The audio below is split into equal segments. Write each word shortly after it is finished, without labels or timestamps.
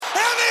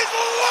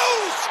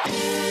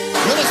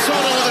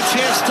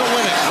to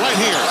win it right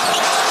here.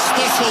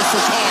 Special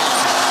for Carr.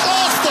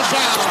 Off the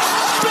bounce.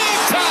 Big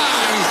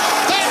time.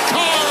 That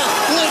car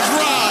will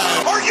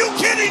drive. Are you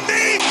kidding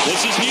me?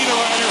 This is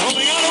Niederreiter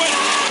holding on to it.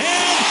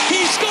 And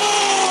he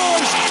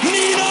scores!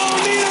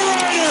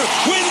 Niederreiter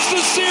wins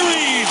the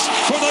series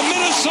for the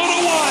Minnesota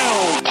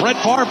Wild.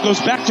 Brett Favre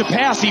goes back to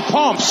pass. He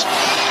pumps.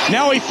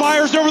 Now he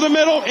fires over the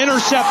middle.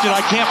 Intercepted.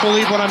 I can't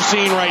believe what I'm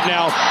seeing right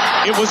now.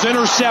 It was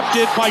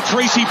intercepted by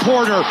Tracy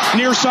Porter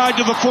near side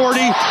to the 40,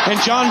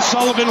 and John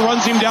Sullivan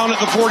runs him down at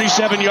the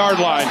 47-yard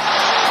line.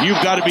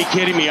 You've got to be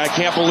kidding me. I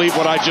can't believe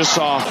what I just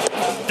saw.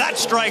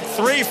 That's strike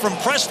three from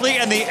Presley,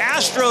 and the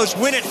Astros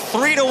win it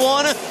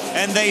 3-1,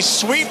 and they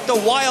sweep the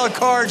wild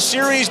card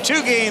series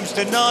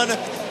 2-0,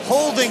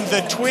 holding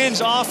the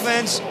Twins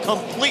offense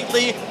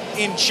completely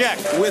in check.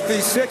 With the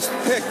 6th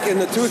pick in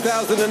the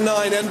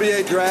 2009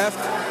 NBA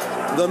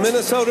draft, the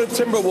Minnesota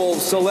Timberwolves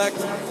select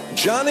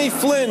Johnny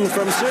Flynn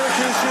from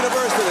Syracuse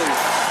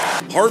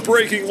University.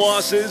 Heartbreaking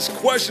losses,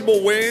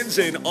 questionable wins,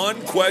 and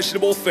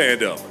unquestionable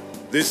fandom.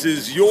 This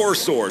is your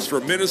source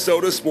for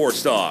Minnesota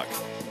sports talk.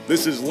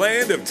 This is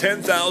Land of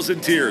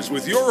 10,000 Tears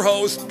with your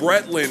host,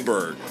 Brett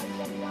Lindbergh.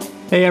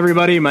 Hey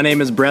everybody, my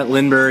name is Brett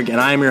Lindbergh,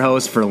 and I'm your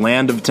host for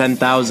Land of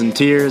 10,000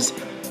 Tears.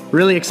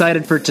 Really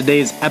excited for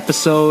today's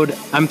episode.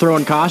 I'm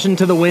throwing caution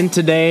to the wind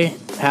today,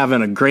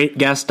 having a great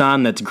guest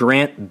on that's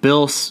Grant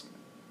Bilse.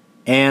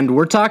 And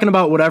we're talking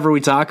about whatever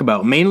we talk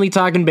about. Mainly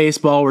talking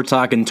baseball. We're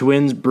talking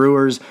Twins,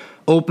 Brewers,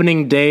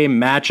 opening day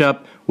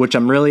matchup, which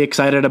I'm really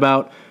excited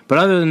about. But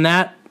other than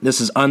that,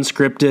 this is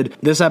unscripted.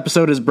 This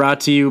episode is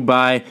brought to you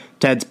by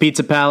Ted's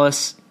Pizza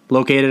Palace,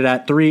 located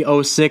at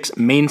 306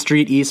 Main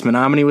Street East,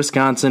 Menominee,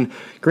 Wisconsin.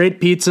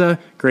 Great pizza,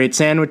 great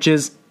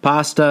sandwiches,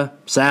 pasta,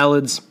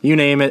 salads, you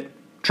name it.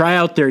 Try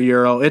out their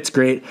Euro. It's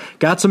great.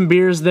 Got some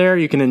beers there.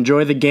 You can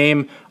enjoy the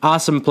game.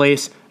 Awesome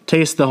place.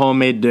 Taste the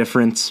homemade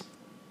difference.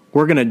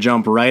 We're going to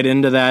jump right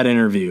into that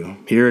interview.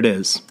 Here it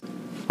is.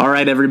 All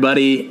right,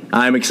 everybody.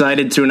 I'm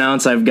excited to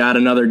announce I've got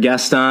another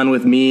guest on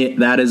with me.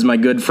 That is my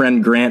good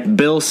friend Grant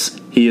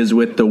Bilse. He is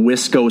with the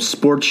Wisco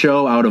Sports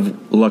Show out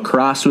of La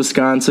Crosse,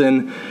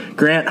 Wisconsin.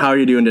 Grant, how are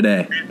you doing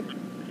today?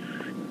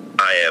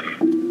 I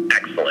am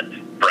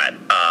excellent, Brett.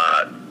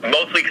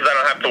 Mostly because I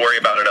don't have to worry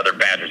about another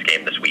Badgers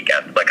game this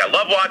weekend. Like, I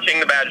love watching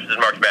the Badgers in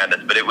March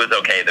Madness, but it was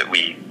okay that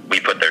we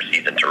put their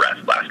season to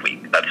rest last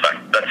week. That's fine.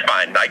 That's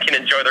fine. I can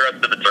enjoy the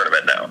rest of the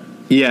tournament now.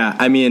 Yeah,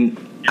 I mean,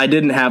 I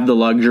didn't have the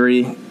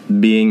luxury,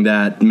 being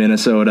that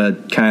Minnesota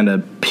kind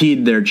of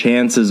peed their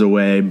chances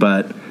away,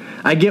 but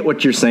I get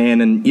what you're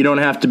saying, and you don't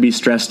have to be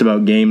stressed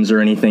about games or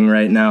anything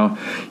right now.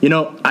 You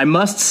know, I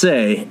must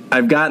say,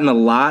 I've gotten a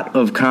lot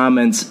of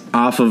comments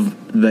off of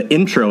the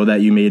intro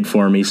that you made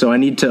for me, so I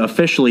need to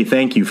officially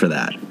thank you for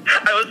that.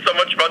 It was so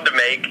much fun to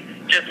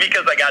make, just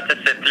because I got to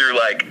sit through,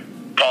 like,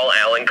 Paul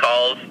Allen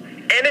calls,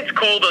 and it's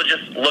cool to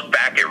just look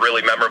back at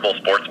really memorable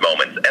sports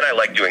moments, and I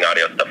like doing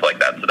audio stuff like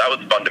that, so that was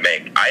fun to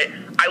make.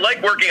 I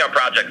like working on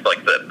projects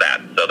like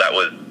that, so that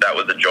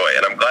was a joy,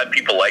 and I'm glad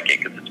people like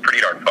it, because it's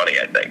pretty darn funny,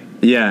 I think.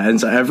 Yeah, and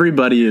so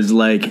everybody is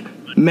like,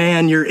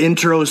 man, your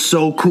intro is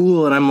so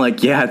cool, and I'm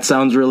like, yeah, it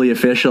sounds really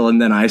official,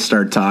 and then I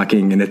start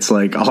talking, and it's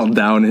like all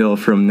downhill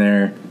from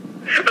there.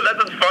 But that's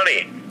what's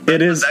funny.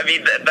 It is. I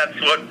mean, that's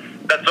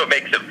what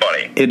makes it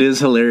funny. It is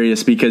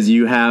hilarious because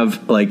you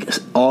have like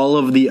all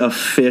of the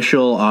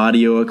official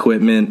audio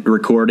equipment,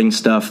 recording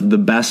stuff, the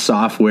best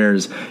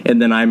softwares,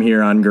 and then I'm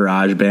here on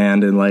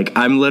GarageBand, and like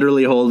I'm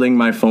literally holding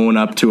my phone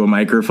up to a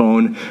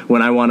microphone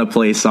when I want to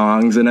play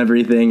songs and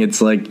everything.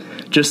 It's like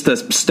just a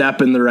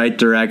step in the right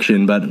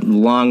direction, but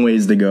long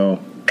ways to go.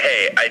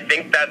 Hey, I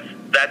think that's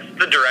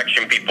the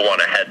direction people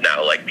want to head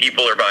now. Like,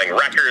 people are buying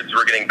records.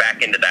 We're getting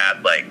back into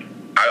that. Like,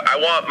 I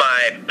want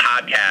my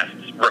podcasts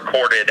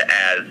recorded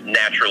as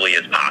naturally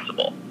as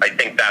possible. I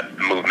think that's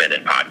the movement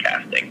in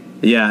podcasting.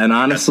 Yeah, and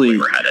honestly,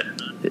 that's where we're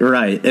headed.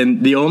 Right.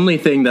 And the only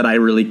thing that I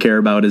really care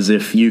about is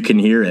if you can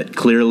hear it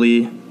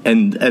clearly,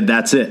 and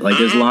that's it. Like,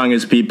 as long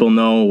as people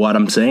know what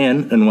I'm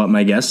saying and what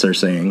my guests are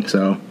saying.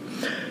 So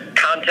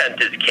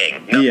content is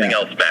king. Nothing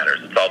else matters.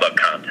 It's all about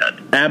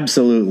content.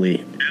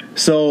 Absolutely.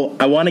 So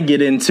I want to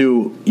get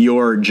into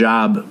your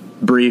job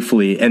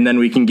briefly, and then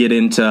we can get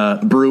into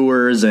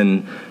Brewers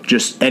and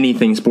just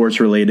anything sports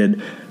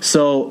related.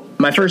 So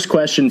my first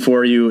question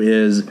for you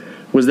is,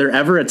 was there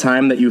ever a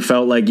time that you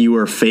felt like you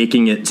were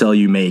faking it till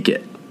you make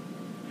it?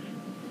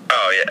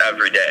 Oh, yeah,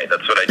 every day.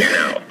 That's what I do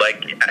now.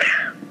 Like,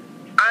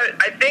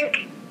 I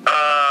think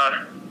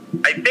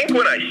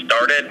when I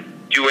started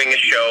doing a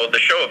show, the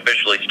show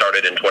officially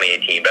started in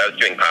 2018, but I was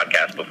doing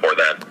podcasts before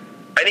then.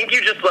 I think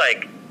you just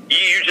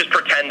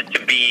pretend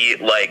to be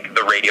like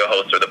the radio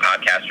hosts or the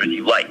podcasters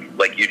you like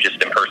you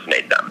just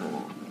impersonate them,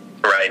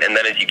 right? And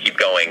then as you keep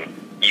going,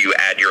 you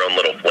add your own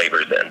little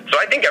flavors in. So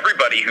I think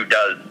everybody who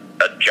does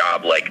a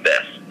job like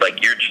this,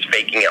 like, you're just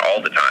faking it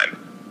all the time.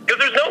 Because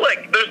there's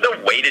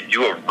no way to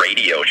do a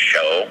radio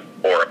show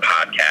or a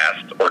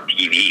podcast or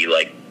TV.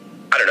 Like,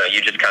 I don't know,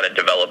 you just kind of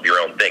develop your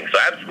own thing. So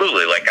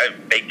absolutely, like, I've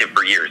faked it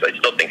for years. I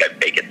still think I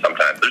fake it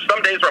sometimes. There's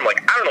some days where I'm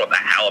like, I don't know what the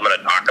hell I'm going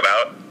to talk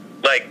about.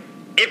 Like,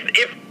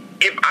 if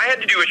if I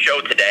had to do a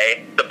show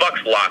today, the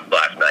Bucks lost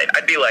last night,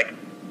 I'd be like,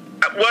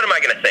 what am I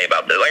going to say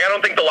about this? Like, I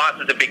don't think the loss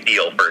is a big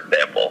deal, for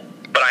example,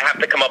 but I have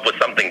to come up with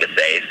something to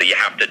say, so you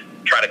have to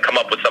try to come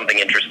up with something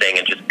interesting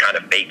and just kind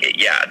of fake it.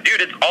 Yeah,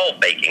 dude, it's all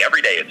faking.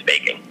 Every day is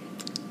faking.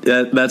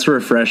 That's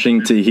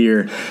refreshing to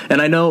hear.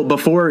 And I know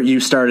before you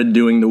started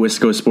doing the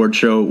Wisco Sports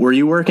Show, were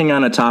you working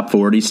on a top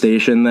 40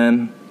 station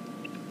then?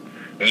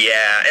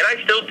 Yeah, and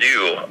I still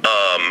do.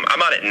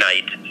 I'm on at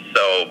night,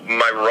 so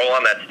my role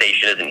on that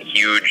station isn't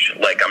huge.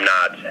 Like, I'm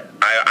not.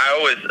 I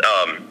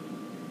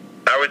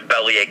always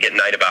bellyache at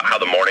night about how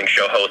the morning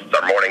show hosts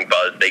are morning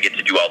buzz. They get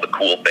to do all the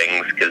cool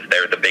things because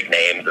they're the big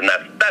names, and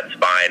that's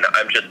fine.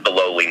 I'm just the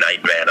lowly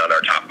night man on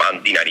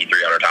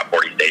Z93 on our top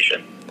 40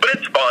 station. But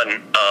it's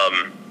fun.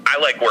 I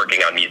like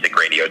working on music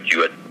radio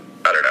too.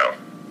 I don't know.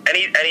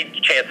 Any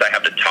chance I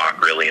have to talk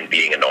really and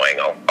being annoying,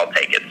 I'll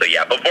take it. So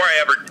yeah, before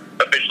I ever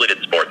officially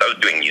did sports, I was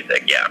doing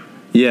music. Yeah.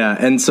 Yeah,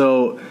 and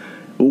so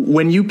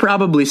when you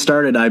probably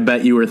started, I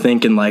bet you were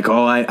thinking like,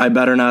 oh, I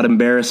better not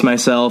embarrass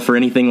myself or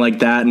anything like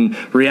that. And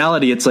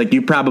reality, it's like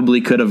you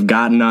probably could have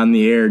gotten on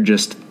the air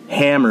just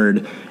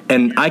hammered.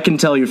 And I can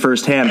tell you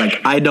firsthand,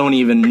 like I don't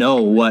even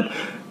know what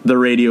the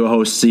radio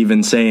host's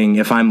even saying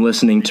if I'm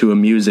listening to a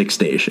music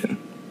station.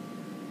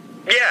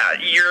 Yeah,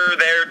 you're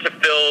there to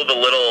fill the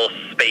little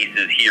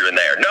spaces here and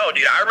there. No,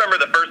 dude, I remember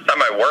the first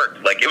time I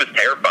worked, like, it was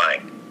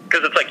terrifying.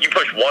 Because it's like you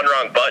push one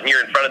wrong button,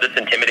 you're in front of this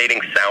intimidating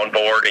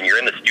soundboard, and you're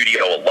in the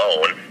studio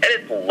alone, and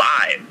it's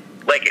live.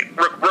 Like,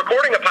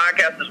 recording a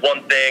podcast is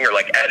one thing, or,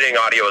 like, editing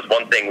audio is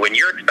one thing. When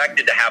you're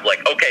expected to have,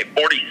 like, okay,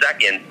 40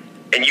 seconds,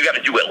 and you got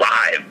to do it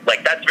live,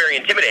 like, that's very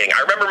intimidating.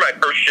 I remember my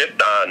first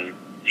shift on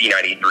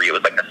Z93, it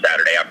was, like, a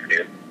Saturday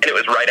afternoon, and it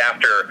was right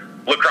after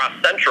La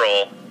Crosse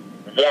Central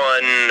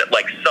won,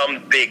 like,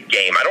 some big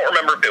game. I don't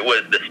remember if it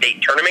was the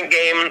state tournament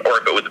game or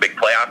if it was a big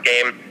playoff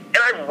game, and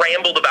I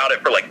rambled about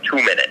it for, like, 2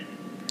 minutes.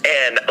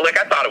 And, like,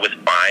 I thought it was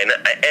fine.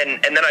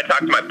 And then I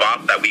talked to my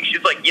boss that week.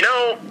 She's like, you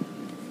know,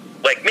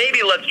 like, maybe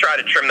let's try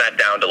to trim that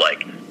down to,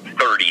 like,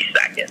 30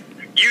 seconds.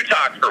 You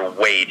talk for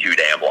way too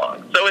damn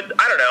long. So it's,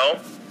 I don't know,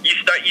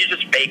 you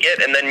just fake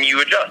it, and then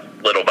you adjust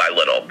little by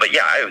little. But,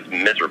 yeah, I was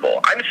miserable.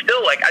 I'm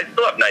still, like, I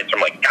still have nights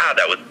where I'm like, God,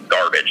 that was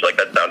garbage. Like,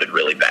 that sounded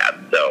really bad.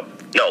 So,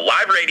 no,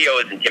 live radio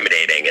is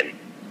intimidating, and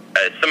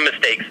some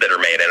mistakes that are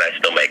made, and I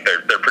still make,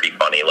 they're pretty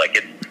funny. Like,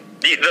 it's,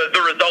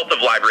 the result of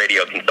live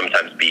radio can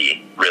sometimes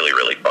be really,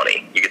 really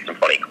funny. You get some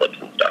funny clips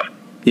and stuff.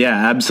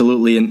 Yeah,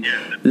 absolutely. And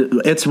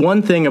it's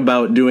one thing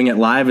about doing it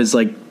live is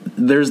like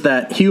there's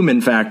that human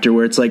factor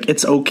where it's like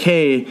it's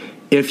okay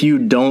if you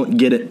don't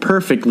get it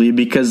perfectly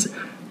because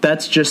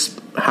that's just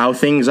how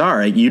things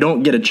are. You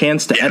don't get a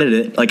chance to edit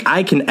it. Like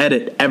I can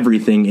edit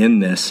everything in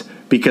this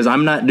because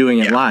I'm not doing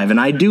it live, and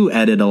I do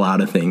edit a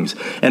lot of things.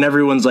 And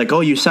everyone's like,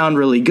 "Oh, you sound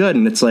really good."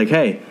 And it's like,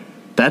 "Hey,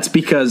 that's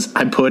because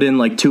I put in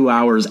like 2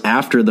 hours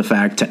after the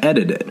fact to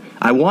edit it.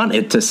 I want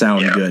it to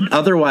sound good.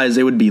 Otherwise,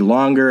 it would be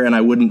longer and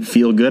I wouldn't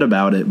feel good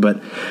about it."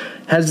 But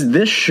has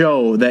this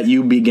show that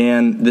you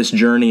began this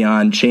journey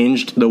on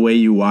changed the way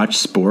you watch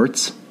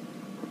sports?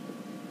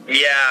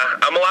 Yeah,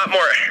 I'm a lot more...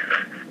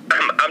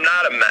 I'm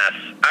not a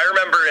mess. I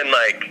remember in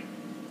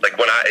like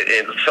when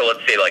so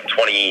let's say like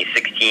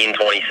 2016,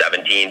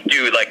 2017,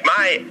 dude, like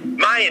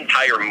my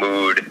entire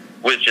mood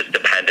was just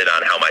dependent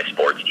on how my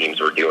sports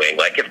teams were doing.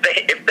 Like if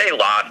they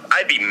lost,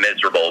 I'd be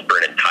miserable for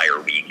an entire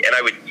week, and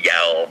I would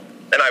yell,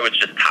 and I was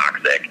just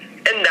toxic.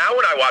 And now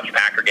when I watch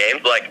Packer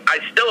games, like I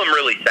still am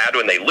really sad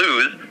when they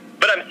lose,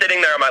 but I'm sitting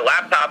there on my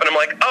laptop and I'm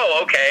like, oh,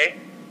 okay,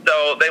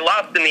 so they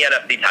lost in the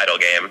NFC title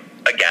game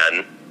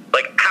again.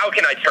 Like, how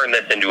can I turn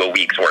this into a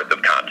week's worth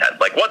of content?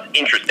 Like, what's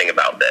interesting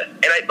about this?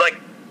 And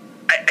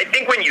I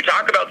think when you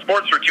talk about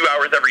sports for 2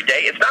 hours every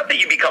day, it's not that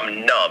you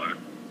become numb.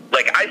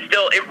 Like,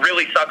 it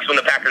really sucks when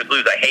the Packers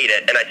lose. I hate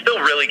it. And I still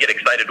really get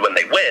excited when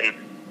they win.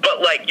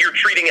 But, like, you're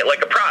treating it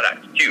like a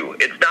product, too.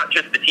 It's not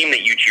just the team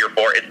that you cheer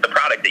for. It's the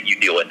product that you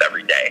deal with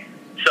every day.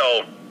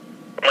 So,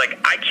 like,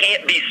 I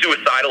can't be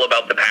suicidal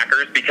about the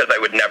Packers because I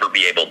would never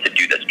be able to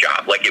do this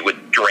job. Like, it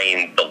would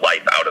drain the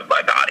life out of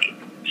my body.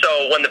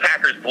 So when the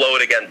Packers blow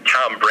it against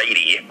Ron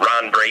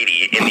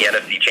Brady, in the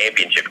NFC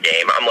Championship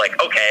game, I'm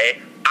like, okay,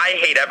 I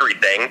hate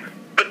everything.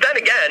 But then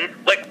again,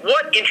 like,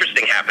 what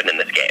interesting happened in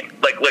this game?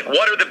 Like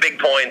what are the big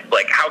points?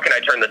 Like, how can I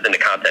turn this into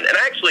content? And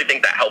I actually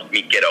think that helps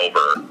me get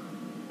over,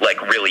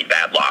 like, really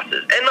bad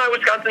losses. And my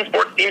Wisconsin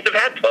sports teams have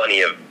had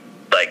plenty of,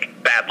 like,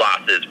 bad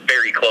losses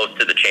very close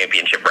to the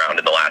championship round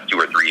in the last 2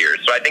 or 3 years.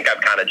 So I think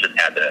I've kind of just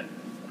had to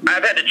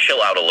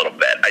chill out a little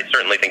bit. I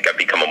certainly think I've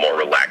become a more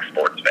relaxed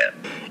sports fan.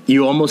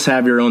 You almost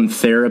have your own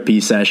therapy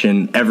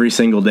session every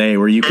single day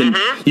where you can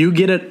you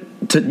get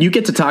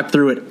to talk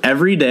through it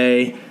every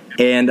day,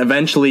 and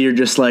eventually you're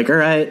just like, all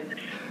right,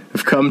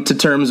 I've come to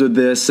terms with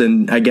this,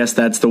 and I guess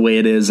that's the way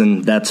it is,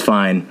 and that's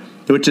fine.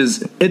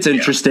 it's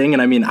interesting.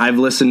 And I mean, I've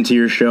listened to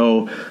your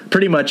show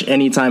pretty much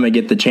anytime I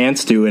get the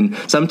chance to. And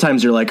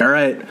sometimes you're like, all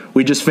right,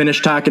 we just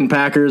finished talking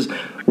Packers.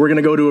 We're going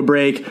to go to a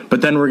break,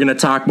 but then we're going to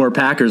talk more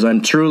Packers.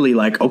 I'm truly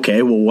like,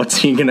 okay, well, what's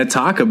he going to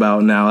talk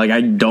about now? Like,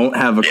 I don't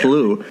have a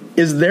clue.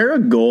 Is there a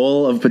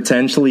goal of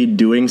potentially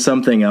doing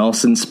something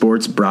else in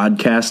sports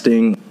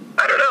broadcasting?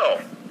 I don't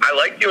know. I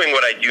like doing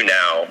what I do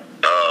now.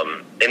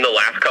 In the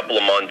last couple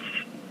of months,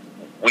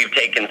 we've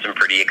taken some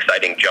pretty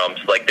exciting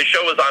jumps. Like, the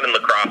show was on in La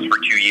Crosse for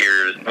 2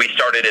 years. We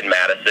started in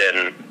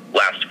Madison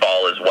last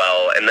fall as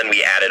well, and then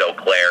we added Eau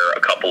Claire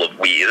a couple of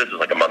weeks. This was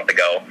like a month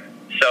ago.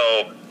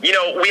 So, you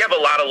know, we have a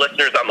lot of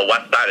listeners on the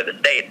west side of the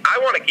state. I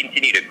want to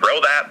continue to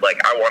grow that. Like,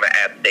 I want to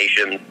add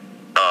stations.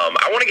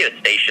 I want to get a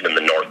station in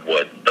the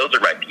Northwoods. Those are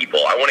my people.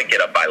 I want to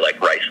get up by,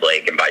 like, Rice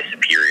Lake and by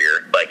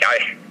Superior.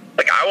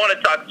 I want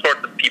to talk to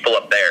sorts of people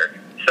up there.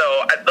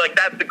 So,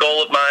 that's the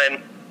goal of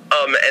mine.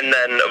 And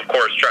then, of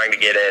course, trying to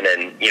get in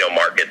and, you know,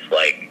 markets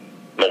like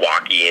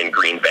Milwaukee and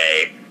Green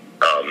Bay,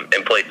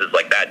 and places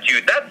like that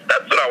too.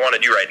 That's what I want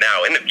to do right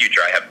now. In the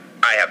future,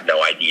 I have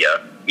no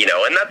idea, you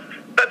know, and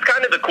that's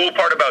kind of the cool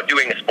part about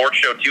doing a sports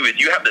show too, is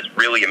you have this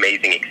really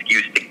amazing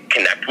excuse to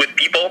connect with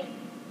people.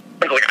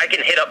 Like, I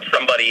can hit up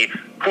somebody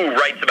who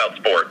writes about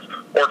sports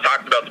or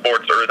talks about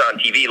sports or is on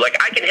TV. Like,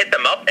 I can hit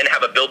them up and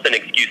have a built-in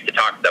excuse to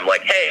talk to them.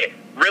 Like, hey,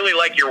 really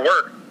like your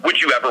work.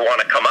 Would you ever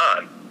want to come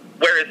on?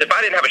 Whereas if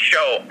I didn't have a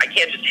show, I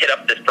can't just hit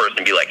up this person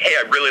and be like, hey,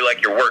 I really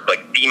like your work.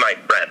 Like, be my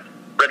friend.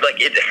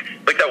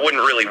 Like, that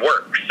wouldn't really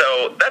work.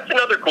 So that's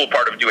another cool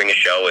part of doing a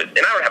show is, and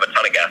I don't have a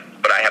ton of guests,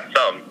 but I have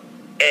some.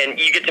 And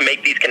you get to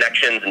make these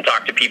connections and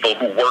talk to people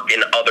who work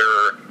in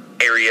other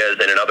areas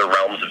and in other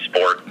realms of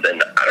sports.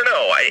 And I don't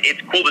know,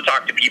 it's cool to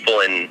talk to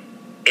people in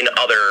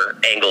other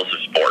angles of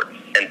sports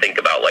and think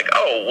about, like,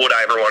 oh, would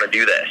I ever want to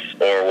do this?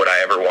 Or would I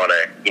ever want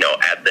to, you know,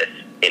 add this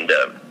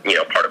into, you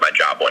know, part of my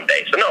job one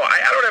day? So no, I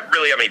don't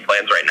really have any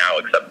plans right now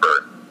except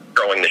for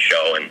growing the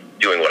show and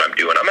doing what I'm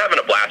doing. I'm having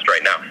a blast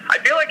right now. I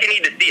feel like I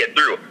need to see it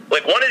through.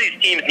 Like, one of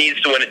these teams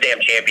needs to win a damn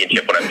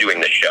championship when I'm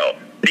doing this show,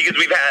 because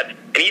we've had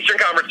an Eastern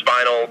Conference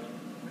Finals,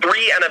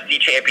 3 NFC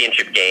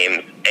Championship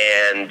games,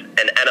 and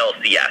an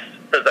NLCS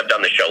since I've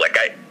done the show. Like,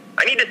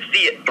 I need to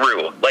see it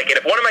through. Like, and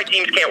if one of my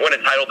teams can't win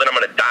a title, then I'm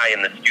going to die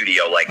in the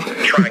studio, like,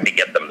 trying to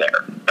get them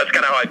there. That's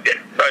kind of how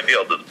I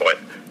feel at this point.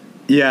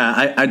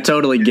 Yeah, I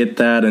totally get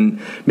that.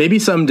 And maybe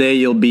someday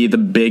you'll be the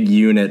big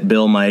unit,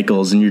 Bill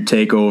Michaels, and you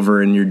take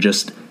over and you're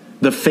just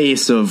the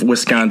face of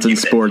Wisconsin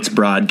sports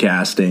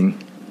broadcasting.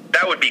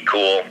 That would be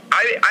cool.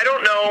 I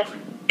don't know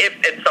if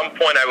at some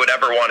point I would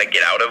ever want to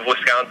get out of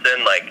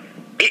Wisconsin. Like,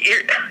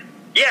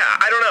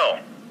 I don't know.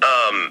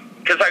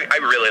 Because I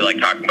really like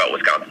talking about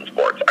Wisconsin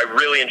sports. I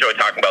really enjoy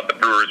talking about the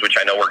Brewers, which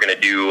I know we're going to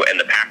do, and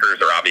the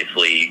Packers are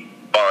obviously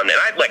fun. And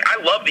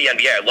I love the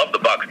NBA. I love the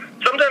Bucks.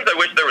 Sometimes I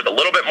wish there was a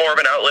little bit more of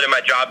an outlet in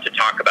my job to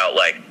talk about,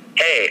 like,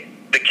 hey,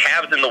 the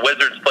Cavs and the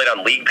Wizards played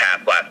on League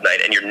Pass last night,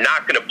 and you're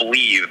not going to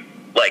believe,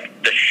 like,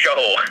 the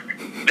show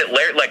that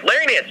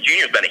Larry Nance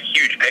Jr. has been a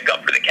huge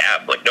pickup for the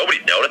Cavs. Like,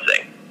 nobody's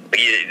noticing.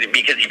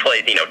 Because he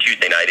plays, you know,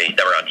 Tuesday night and he's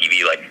never on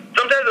TV. Like,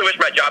 sometimes I wish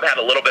my job had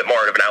a little bit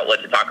more of an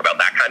outlet to talk about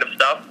that kind of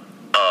stuff.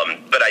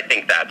 But I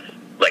think that's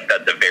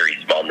a very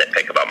small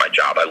nitpick about my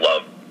job. I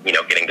love, you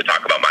know, getting to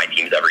talk about my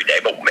teams every day.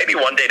 But maybe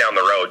one day down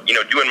the road, you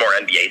know, doing more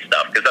NBA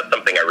stuff, because that's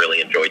something I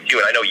really enjoy too.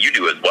 And I know you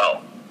do as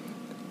well.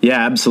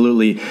 Yeah,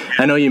 absolutely.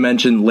 I know you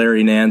mentioned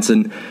Larry Nance,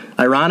 and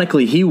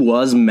ironically, he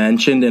was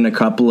mentioned in a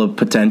couple of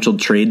potential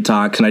trade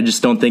talks, and I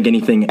just don't think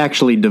anything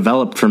actually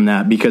developed from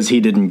that because he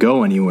didn't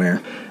go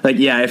anywhere. Like,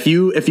 yeah, if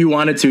you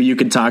wanted to, you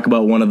could talk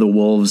about one of the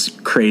Wolves'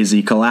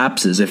 crazy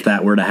collapses if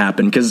that were to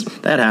happen, because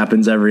that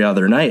happens every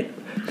other night.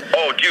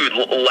 Oh, dude,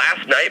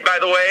 last night, by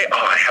the way,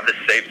 I have this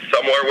saved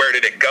somewhere. Where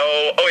did it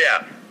go? Oh,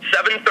 yeah,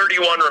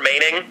 7:31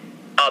 remaining.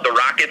 The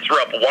Rockets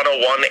were up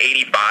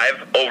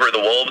 101-85 over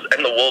the Wolves,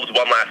 and the Wolves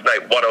won last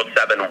night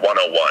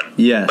 107-101.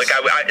 Yes. Like,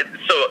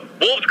 so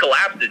Wolves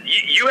collapses.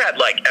 You had,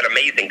 like, an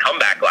amazing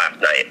comeback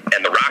last night,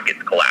 and the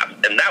Rockets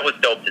collapsed, and that was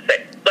dope to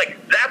say. Like,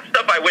 that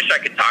stuff I wish I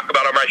could talk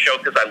about on my show,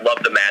 because I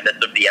love the madness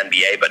of the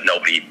NBA, but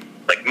nobody,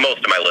 like, most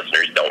of my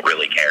listeners don't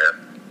really care.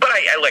 But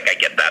I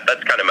get that.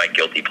 That's kind of my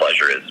guilty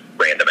pleasure, is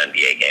random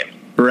NBA games.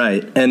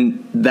 Right,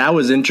 and that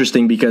was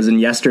interesting because in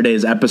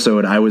yesterday's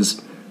episode, I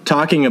was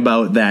talking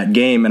about that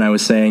game, and I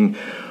was saying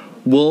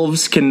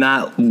Wolves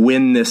cannot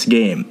win this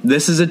game.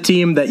 This is a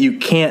team that you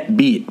can't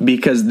beat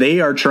because they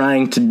are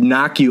trying to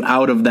knock you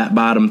out of that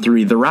bottom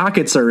three. The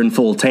Rockets are in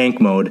full tank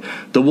mode.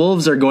 The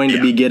Wolves are going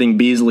to be getting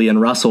Beasley and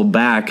Russell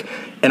back,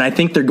 and I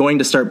think they're going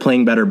to start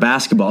playing better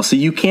basketball. So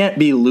you can't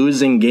be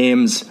losing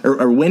games,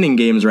 or winning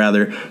games,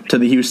 rather, to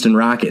the Houston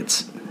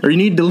Rockets. Or you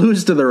need to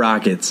lose to the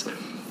Rockets.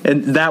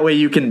 And that way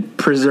you can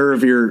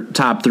preserve your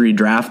top 3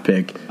 draft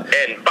pick.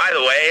 And by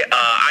the way,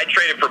 I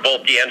traded for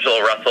both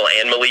D'Angelo Russell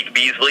and Malik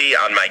Beasley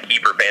on my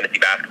keeper fantasy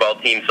basketball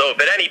team. So if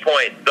at any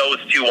point those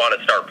two want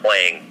to start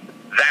playing,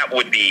 that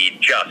would be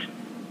just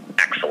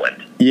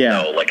excellent.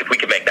 Yeah. So, like, if we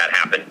could make that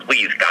happen,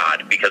 please,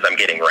 God, because I'm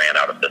getting ran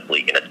out of this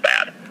league and it's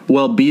bad.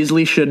 Well,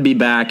 Beasley should be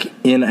back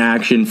in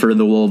action for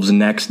the Wolves'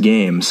 next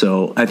game,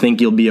 so I think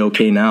you'll be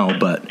okay now.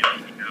 But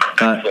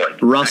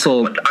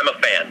Russell, I'm a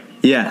fan.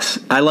 Yes,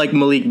 I like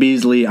Malik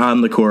Beasley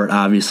on the court,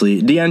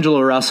 obviously. D'Angelo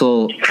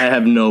Russell, I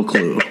have no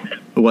clue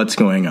what's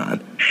going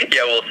on.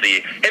 Yeah, we'll see.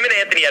 Him and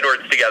Anthony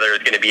Edwards together is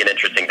going to be an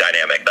interesting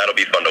dynamic. That'll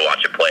be fun to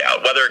watch it play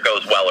out. Whether it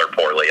goes well or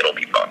poorly, it'll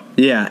be fun.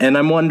 Yeah, and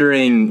I'm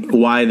wondering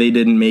why they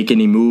didn't make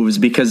any moves,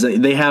 because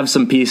they have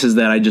some pieces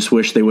that I just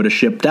wish they would have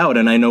shipped out.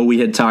 And I know we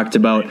had talked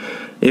about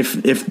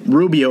if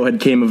Rubio had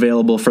came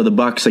available for the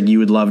Bucks, like, you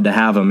would love to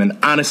have him. And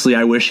honestly,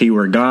 I wish he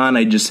were gone.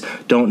 I just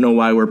don't know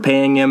why we're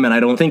paying him, and I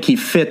don't think he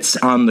fits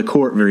on the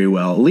court very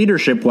well.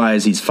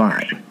 Leadership-wise, he's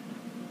fine.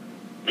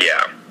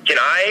 Yeah. Can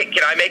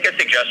I make a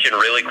suggestion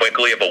really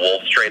quickly of a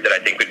Wolves trade that I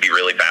think would be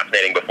really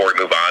fascinating before we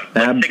move on?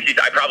 I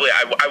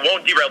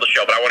won't derail the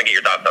show, but I want to get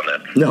your thoughts on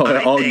this. No,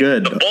 all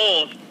good. The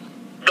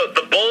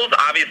Bulls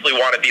obviously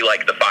want to be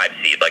like the 5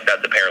 seed. Like,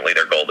 that's apparently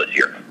their goal this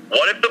year.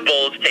 What if the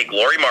Bulls take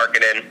Lauri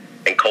Markkanen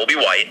and Kobe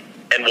White,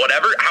 and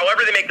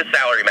however they make the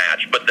salary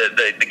match, but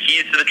the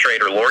keys to the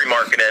trade are Lauri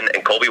Markkanen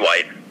and Kobe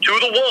White to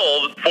the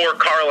Wolves for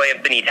Karl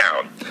Anthony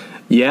Towns?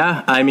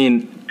 Yeah, I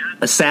mean,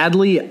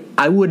 sadly,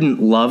 I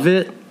wouldn't love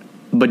it,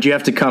 but you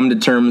have to come to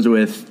terms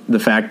with the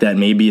fact that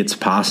maybe it's a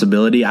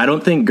possibility. I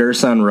don't think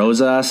Gerson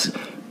Rosas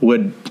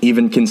would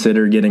even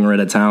consider getting rid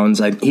of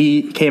Towns.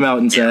 He came out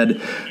and said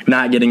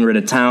not getting rid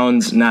of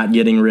Towns, not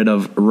getting rid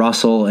of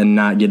Russell, and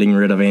not getting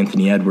rid of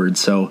Anthony Edwards.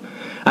 So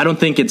I don't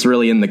think it's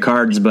really in the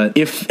cards. But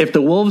if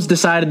the Wolves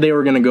decided they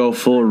were going to go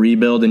full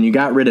rebuild and you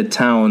got rid of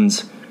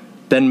Towns,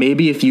 then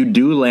maybe if you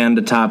do land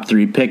a top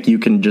 3 pick, you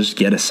can just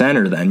get a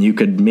center then. You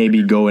could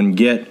maybe go and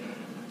get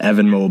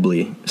Evan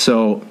Mobley.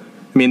 So,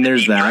 I mean,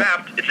 there's that.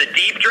 Draft. It's a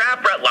deep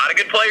draft, Brett. A lot of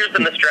good players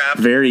in this draft.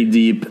 Very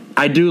deep.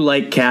 I do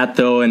like Cat,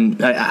 though,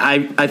 and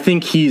I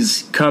think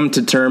he's come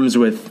to terms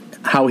with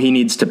how he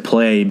needs to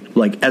play,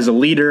 like, as a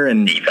leader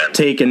and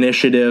take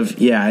initiative.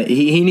 Yeah,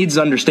 he needs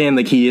to understand,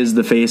 like, he is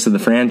the face of the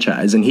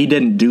franchise, and he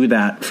didn't do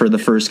that for the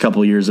first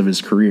couple years of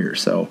his career,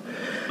 so.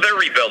 They're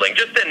rebuilding.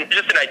 Just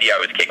an idea I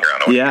was kicking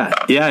around.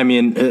 Yeah, I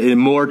mean,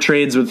 more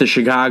trades with the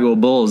Chicago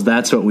Bulls,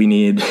 that's what we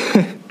need.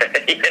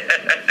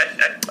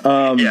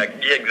 Yeah,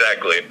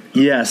 exactly.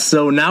 Yes,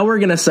 so now we're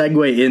going to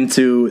segue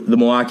into the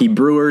Milwaukee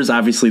Brewers.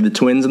 Obviously, the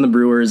Twins and the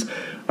Brewers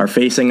are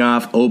facing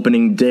off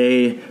opening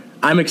day.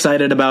 I'm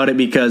excited about it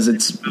because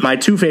it's my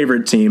 2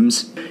 favorite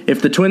teams.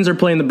 If the Twins are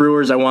playing the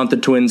Brewers, I want the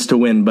Twins to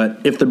win. But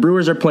if the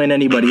Brewers are playing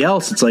anybody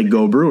else, it's like,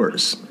 go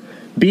Brewers.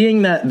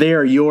 Being that they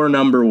are your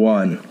number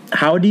 1,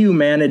 how do you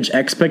manage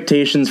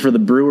expectations for the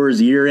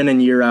Brewers year in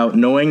and year out,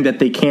 knowing that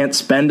they can't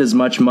spend as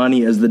much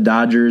money as the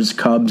Dodgers,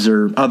 Cubs,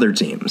 or other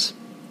teams?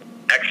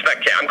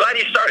 I'm glad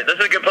you started. This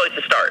is a good place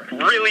to start.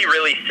 Really,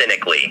 really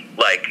cynically,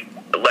 like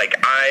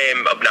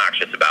I'm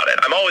obnoxious about it.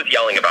 I'm always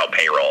yelling about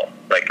payroll.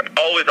 Like,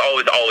 always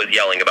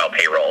yelling about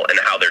payroll and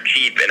how they're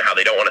cheap and how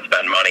they don't want to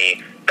spend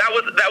money. That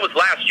was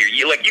last year.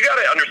 You got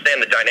to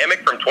understand the dynamic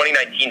from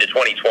 2019 to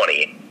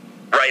 2020,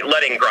 right?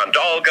 Letting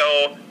Grandal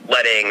go,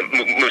 letting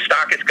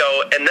Moustakas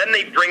go, and then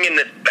they bring in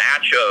this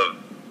batch of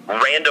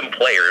random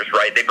players,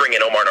 right? They bring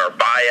in Omar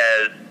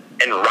Narvaez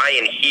and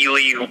Ryan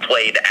Healy, who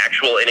played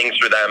actual innings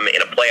for them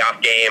in a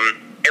playoff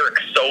game, Eric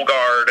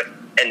Sogard,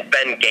 and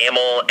Ben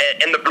Gamel.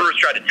 And the Brewers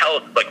tried to tell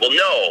us, like, well,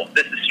 no,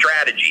 this is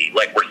strategy.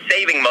 Like, we're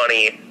saving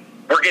money.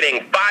 We're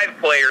getting 5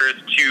 players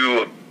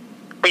to,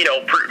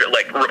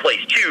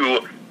 replace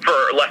 2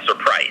 for a lesser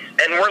price.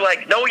 And we're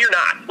like, no, you're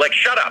not. Like,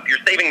 shut up.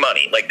 You're saving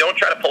money. Like, don't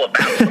try to pull a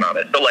fast one on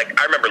it. So, like,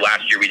 I remember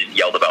last year we just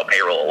yelled about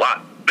payroll a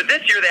lot. But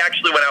this year they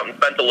actually went out and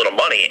spent a little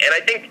money. And I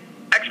think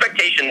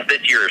expectations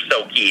this year are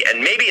so key,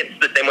 and maybe it's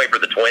the same way for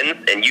the Twins,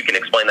 and you can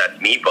explain that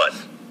to me, but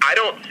I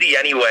don't see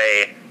any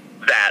way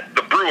that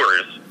the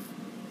Brewers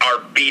are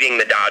beating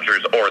the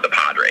Dodgers or the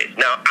Padres.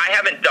 Now, I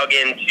haven't dug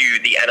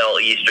into the NL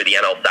East or the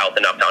NL South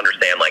enough to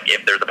understand, like,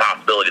 if there's a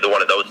possibility that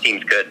one of those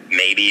teams could,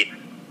 maybe.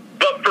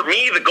 But for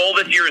me, the goal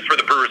this year is for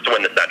the Brewers to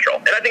win the Central,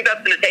 and I think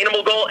that's an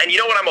attainable goal, and you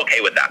know what? I'm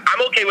okay with that. I'm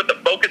okay with the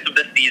focus of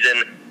this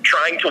season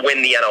trying to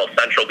win the NL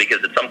Central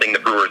because it's something the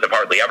Brewers have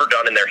hardly ever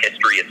done in their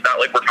history. It's not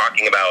like we're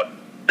talking about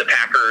the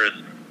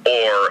Packers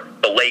or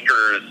the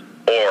Lakers,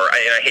 or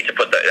I hate to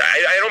put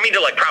I don't mean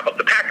to, like, prop up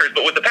the Packers,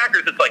 but with the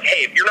Packers, it's like,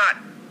 hey, if you're not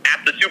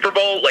at the Super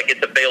Bowl, like,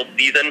 it's a failed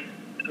season.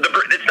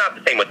 It's not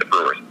the same with the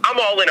Brewers. I'm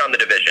all in on the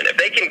division. If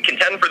they can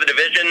contend for the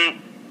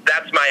division,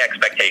 that's my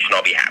expectation.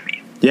 I'll be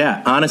happy.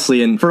 Yeah,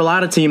 honestly, and for a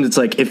lot of teams, it's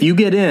like, if you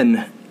get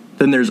in,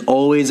 then there's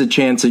always a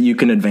chance that you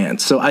can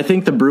advance. So I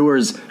think the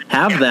Brewers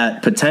have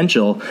that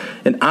potential.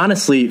 And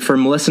honestly,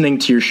 from listening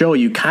to your show,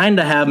 you kind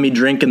of have me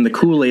drinking the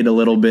Kool-Aid a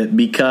little bit,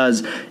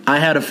 because I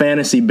had a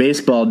fantasy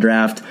baseball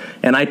draft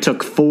and I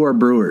took 4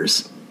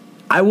 Brewers.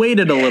 I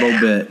waited a little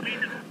bit,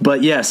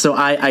 but yeah, so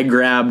I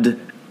grabbed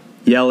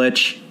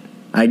Yelich,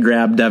 I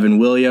grabbed Devin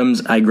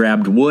Williams, I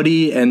grabbed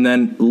Woody, and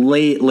then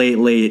late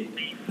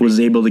was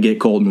able to get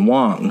Colton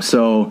Wong.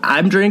 So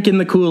I'm drinking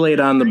the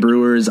Kool-Aid on the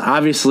Brewers.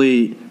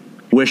 Obviously,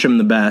 wish them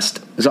the best.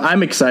 So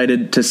I'm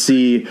excited to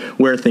see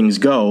where things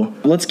go.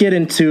 Let's get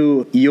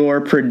into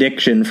your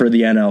prediction for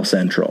the NL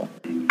Central.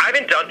 I've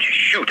been done.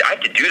 Shoot, I have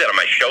to do that on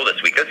my show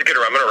this week. That's a good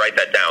one. I'm going to write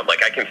that down.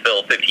 Like, I can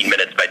fill 15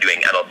 minutes by doing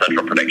NL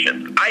Central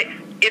predictions.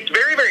 It's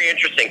very, very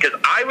interesting because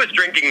I was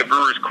drinking the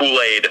Brewers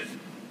Kool-Aid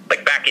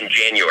like back in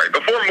January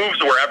before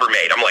moves were ever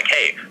made. I'm like,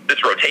 hey,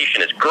 this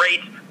rotation is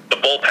great. The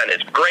bullpen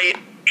is great.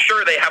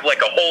 Sure, they have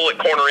like a hole at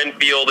corner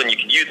infield and you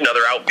could use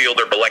another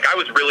outfielder, but like I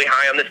was really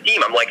high on this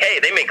team. I'm like, hey,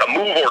 they make a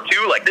move or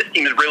two. Like, this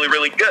team is really,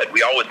 really good.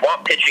 We always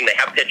want pitching. They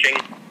have pitching.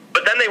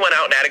 But then they went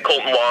out and added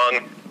Colton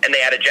Wong and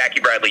they added Jackie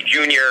Bradley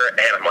Jr.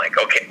 And I'm like,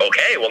 okay.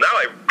 Well, now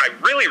I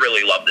really,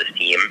 really love this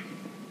team.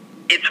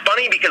 It's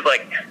funny because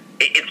like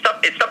it's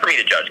tough for me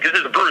to judge because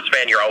as a Brewers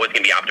fan, you're always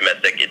going to be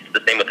optimistic. It's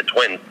the same with the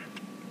Twins.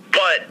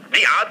 But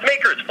the odds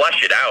makers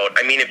flesh it out.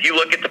 I mean, if you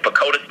look at the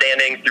PECOTA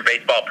standings through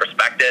Baseball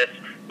Prospectus,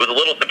 it was a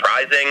little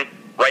surprising,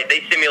 right?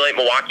 They simulate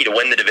Milwaukee to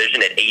win the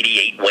division at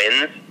 88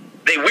 wins.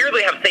 They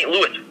weirdly have St.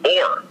 Louis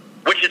 4,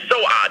 which is so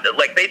odd.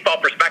 Like, Baseball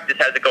Prospectus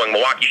has it going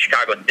Milwaukee,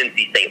 Chicago,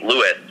 Cincy, St.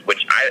 Louis,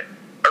 which I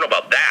don't know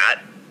about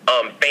that.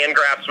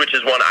 Fangraphs, which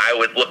is one I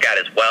always look at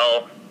as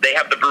well. They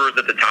have the Brewers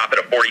at the top at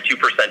a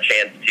 42%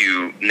 chance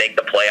to make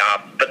the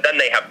playoffs, but then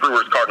they have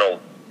Brewers, Cardinals,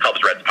 Cubs,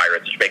 Reds,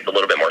 Pirates, which makes a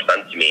little bit more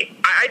sense to me.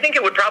 I think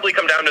it would probably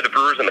come down to the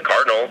Brewers and the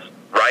Cardinals,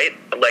 right?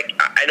 Like,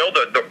 I know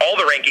all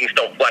the rankings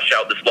don't flesh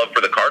out this love for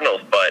the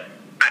Cardinals, but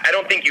I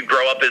don't think you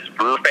grow up as a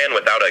Brewer fan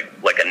without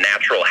a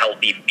natural,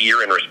 healthy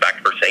fear and respect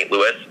for St.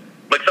 Louis.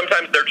 Like,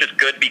 sometimes they're just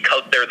good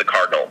because they're the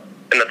Cardinals,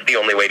 and that's the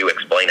only way to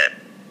explain it.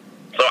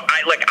 So,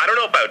 I don't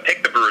know if I would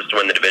pick the Brewers to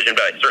win the division,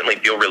 but I certainly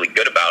feel really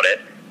good about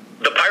it.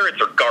 The Pirates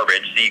are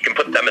garbage, so you can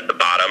put them at the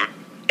bottom.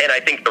 And I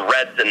think the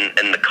Reds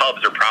and the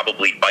Cubs are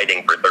probably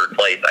fighting for third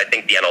place. I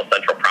think the NL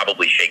Central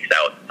probably shakes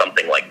out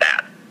something like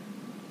that.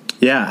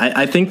 Yeah,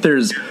 I think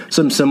there's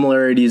some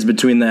similarities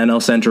between the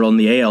NL Central and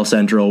the AL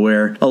Central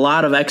where a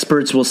lot of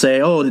experts will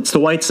say, oh, it's the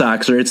White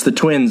Sox or it's the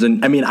Twins.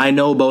 And I mean, I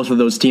know both of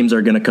those teams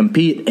are going to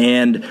compete,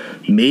 and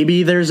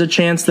maybe there's a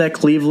chance that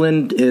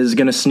Cleveland is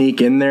going to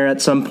sneak in there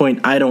at some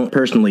point. I don't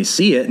personally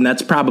see it, and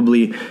that's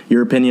probably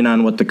your opinion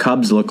on what the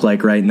Cubs look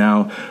like right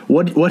now.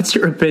 What's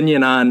your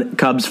opinion on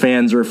Cubs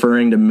fans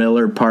referring to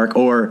Miller Park,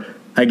 or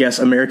I guess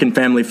American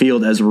Family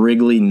Field, as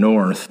Wrigley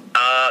North?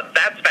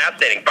 That's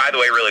fascinating. By the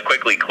way, really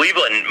quickly,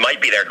 Cleveland might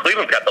be there.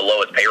 Cleveland's got the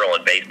lowest payroll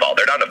in baseball.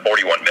 They're down to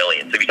 $41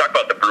 million. So if you talk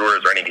about the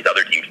Brewers or any of these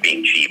other teams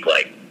being cheap,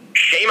 like,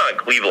 shame on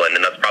Cleveland,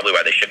 and that's probably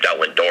why they shipped out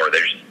Lindor.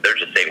 They're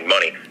just saving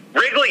money.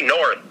 Wrigley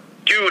North,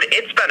 dude,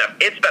 it's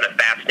been a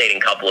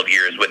fascinating couple of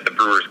years with the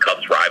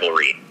Brewers-Cubs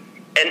rivalry.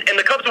 And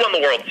the Cubs won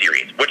the World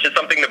Series, which is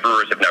something the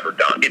Brewers have never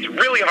done. It's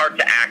really hard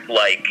to act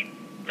like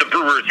the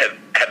Brewers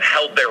have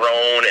held their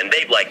own and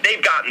they've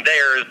gotten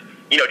theirs,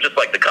 just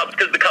like the Cubs,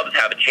 because the Cubs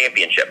have a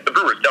championship. The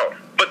Brewers don't.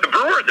 But the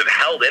Brewers have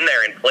held in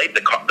there and played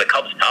the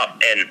Cubs tough.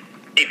 And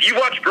if you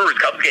watch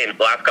Brewers-Cubs games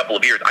the last couple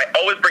of years, I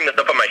always bring this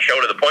up on my show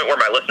to the point where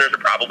my listeners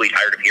are probably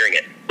tired of hearing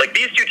it. Like,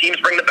 these two teams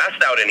bring the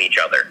best out in each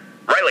other,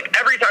 right? Like,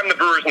 every time the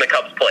Brewers and the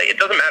Cubs play, it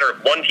doesn't matter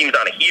if one team's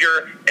on a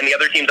heater and the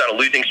other team's on a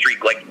losing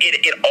streak. Like,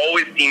 it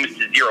always seems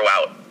to zero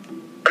out.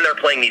 And they're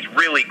playing these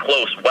really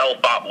close,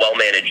 well-thought,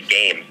 well-managed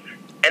games.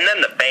 And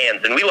then the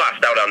fans, and we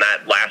lost out on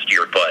that last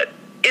year, but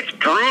it's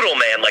brutal,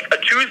 man. Like, a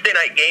Tuesday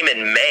night game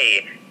in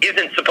May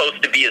isn't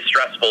supposed to be as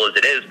stressful as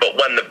it is, but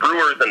when the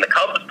Brewers and the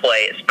Cubs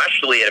play,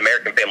 especially at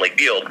American Family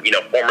Field,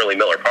 formerly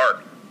Miller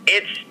Park,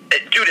 it's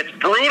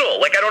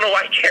brutal. Like, I don't know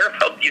why I care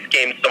about these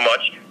games so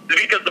much.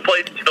 It's because the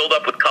place is filled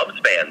up with Cubs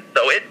fans.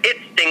 So it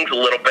stings a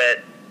little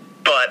bit,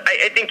 but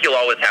I think you'll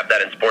always have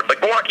that in sports.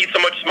 Like, Milwaukee's so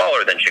much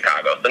smaller than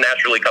Chicago, so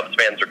naturally Cubs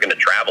fans are going to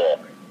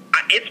travel.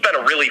 It's been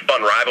a really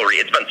fun rivalry.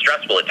 It's been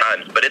stressful at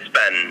times, but it's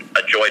been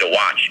a joy to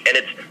watch. And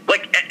it's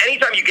like,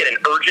 anytime you get an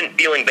urgent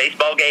feeling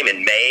baseball game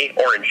in May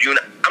or in June,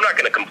 I'm not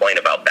going to complain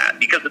about that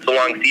because it's a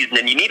long season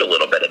and you need a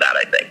little bit of that,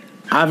 I think.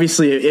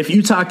 Obviously, if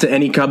you talk to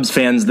any Cubs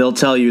fans, they'll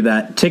tell you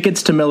that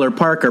tickets to Miller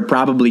Park are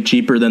probably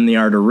cheaper than they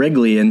are to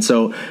Wrigley. And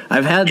so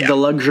I've had the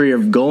luxury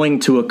of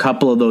going to a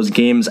couple of those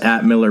games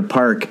at Miller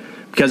Park,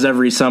 because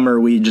every summer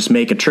we just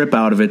make a trip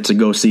out of it to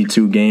go see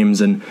two games.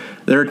 And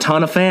there are a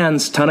ton of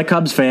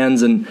Cubs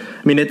fans. And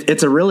I mean,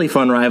 it's a really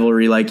fun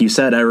rivalry, like you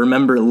said. I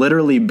remember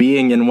literally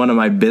being in one of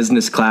my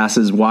business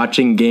classes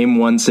watching game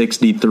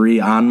 163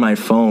 on my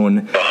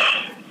phone.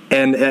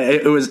 And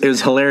it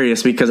was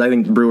hilarious because I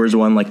think the Brewers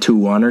won like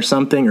 2-1 or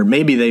something, or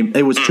maybe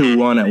it was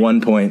 2-1 at one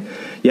point.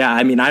 Yeah,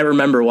 I mean, I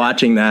remember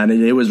watching that,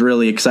 and it was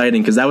really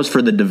exciting because that was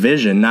for the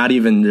division, not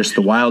even just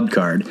the wild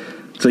card.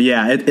 So,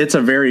 yeah, it's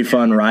a very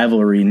fun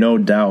rivalry, no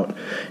doubt.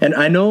 And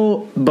I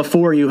know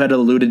before you had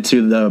alluded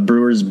to the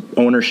Brewers'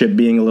 ownership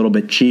being a little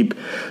bit cheap.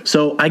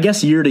 So I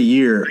guess year to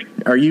year,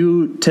 are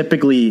you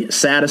typically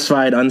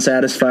satisfied,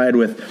 unsatisfied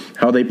with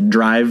how they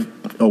drive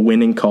a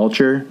winning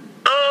culture?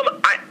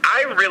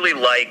 I really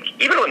like,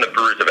 even when the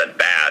Brewers have been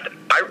bad,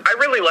 I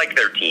really like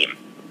their team.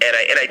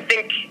 And I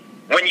think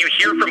when you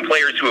hear from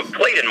players who have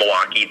played in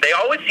Milwaukee, they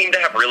always seem to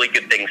have really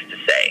good things to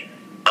say.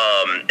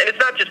 And it's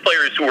not just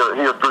players who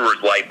are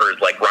Brewers lifers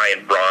like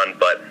Ryan Braun,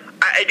 but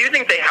I do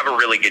think they have a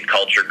really good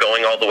culture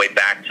going all the way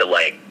back to,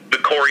 like, the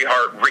Corey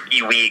Hart,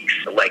 Ricky Weeks,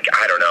 like,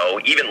 I don't know,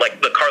 even,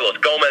 like, the Carlos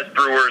Gomez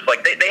Brewers.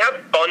 Like, they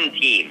have fun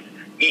teams.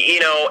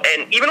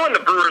 And even when the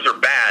Brewers are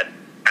bad,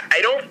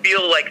 I don't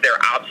feel like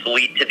they're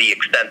obsolete to the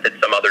extent that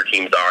some other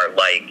teams are,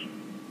 like,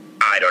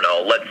 I don't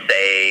know, let's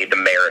say the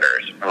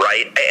Mariners,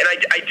 right? And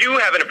I do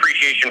have an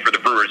appreciation for the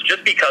Brewers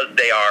just because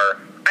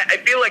I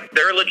feel like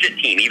they're a legit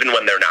team even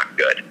when they're not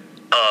good.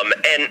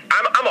 And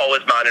I'm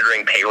always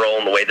monitoring payroll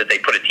and the way that they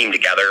put a team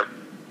together.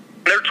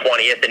 They're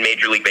 20th in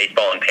Major League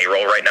Baseball in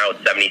payroll right now at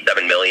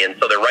 $77 million,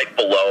 so they're right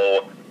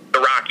below the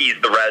Rockies,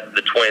 the Reds,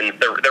 the Twins.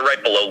 They're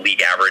right below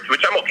league average,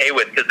 which I'm okay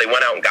with because they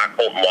went out and got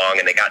Colton Wong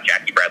and they got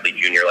Jackie Bradley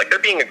Jr. Like, they're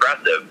being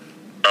aggressive.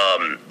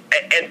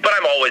 But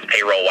I'm always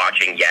payroll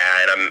watching,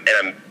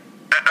 and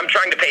I'm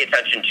trying to pay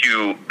attention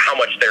to how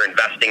much they're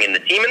investing in the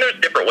team, and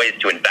there's different ways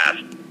to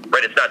invest,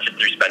 right? It's not just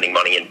through spending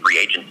money in free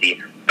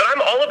agency. But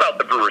I'm all about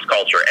the Brewers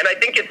culture, and I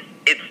think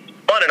it's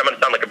fun, and I'm going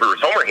to sound like a Brewers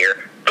homer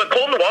here, but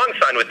Colton Wong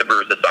signed with the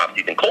Brewers this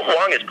offseason. Colton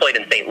Wong has played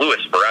in St. Louis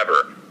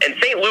forever, and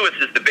St. Louis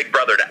is the big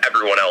brother to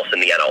everyone else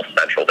in the NL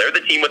Central. They're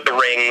the team with the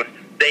rings.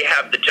 They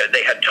had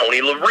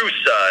Tony La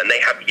Russa, and they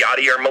have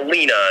Yadier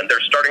Molina, and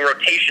their starting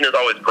rotation is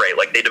always great.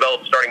 Like, they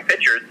develop starting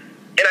pitchers,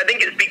 and I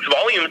think it speaks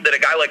volumes that a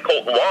guy like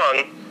Colton Wong,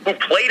 who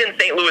played in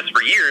St. Louis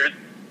for years,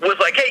 was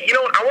like, hey, you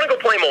know what, I want to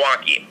go play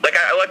Milwaukee. Like,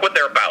 I like what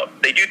they're about.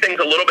 They do things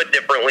a little bit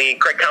differently.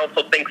 Craig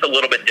Counsell thinks a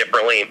little bit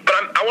differently, but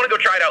I want to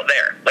go try it out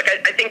there. Like,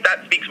 I think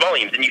that speaks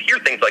volumes, and you hear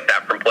things like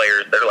that from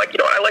players that are like, you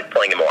know what, I like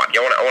playing in Milwaukee.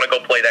 I want to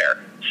go play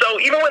there. So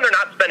even when they're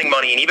not spending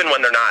money, and even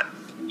when they're not,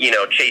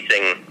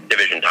 chasing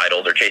division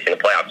titles or chasing a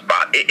playoff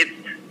spot,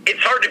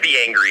 it's hard to be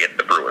angry at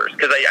the Brewers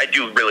because I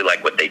do really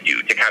like what they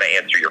do, to kind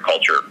of answer your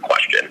culture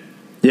question.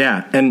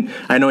 Yeah, and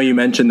I know you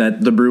mentioned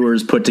that the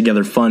Brewers put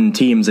together fun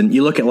teams, and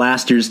you look at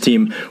last year's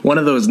team, one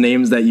of those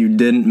names that you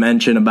didn't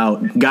mention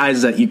about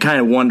guys that you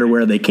kind of wonder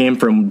where they came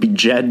from would be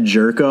Jed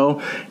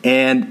Jerko,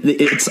 and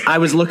I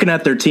was looking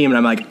at their team, and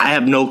I'm like, I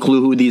have no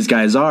clue who these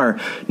guys are,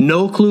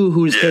 no clue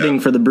who's hitting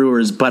for the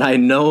Brewers, but I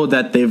know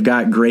that they've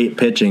got great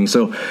pitching.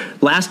 So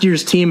last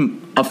year's team,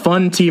 a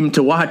fun team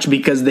to watch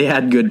because they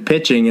had good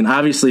pitching, and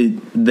obviously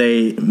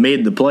they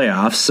made the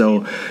playoffs.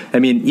 So, I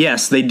mean,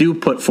 yes, they do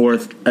put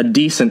forth a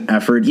decent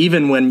effort,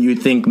 even when you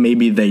think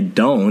maybe they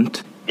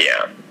don't.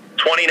 Yeah.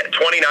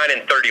 29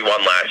 and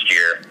 31 last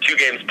year, 2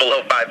 games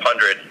below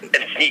 500,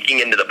 and sneaking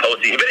into the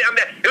postseason. But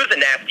it was a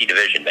nasty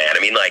division, man. I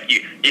mean, like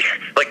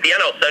like the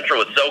NL Central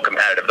was so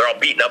competitive; they're all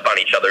beating up on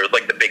each other. It was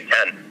like the Big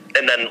Ten,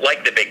 and then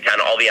like the Big Ten,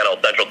 all the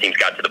NL Central teams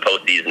got to the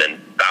postseason and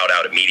bowed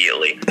out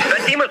immediately.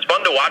 That team was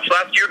fun to watch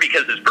last year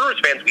because as Brewers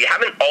fans, we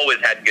haven't always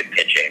had good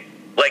pitching.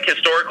 Like,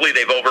 historically,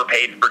 they've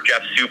overpaid for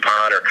Jeff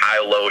Suppan or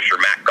Kyle Loesch or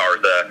Matt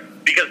Garza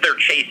because they're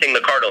chasing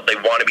the Cardinals. They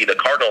want to be the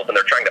Cardinals, and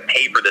they're trying to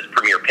pay for this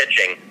premier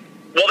pitching.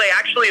 Well, they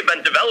actually have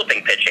been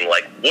developing pitching.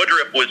 Like,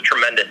 Woodruff was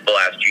tremendous the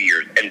last 2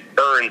 years, and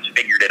Burns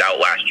figured it out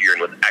last year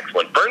and was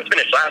excellent. Burns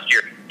finished last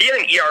year. He had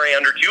an ERA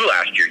under 2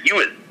 last year. He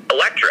was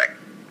electric,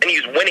 and he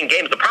was winning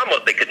games. The problem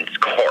was they couldn't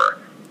score.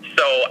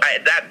 So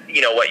that's,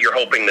 what you're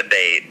hoping that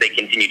they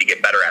continue to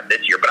get better at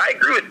this year. But I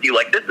agree with you.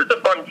 Like, this is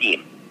a fun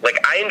team. Like,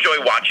 I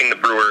enjoy watching the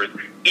Brewers,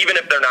 even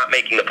if they're not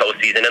making the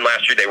postseason. And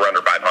last year they were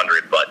under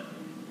 500. But,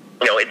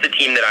 it's a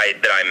team that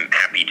I'm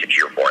happy to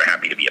cheer for and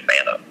happy to be a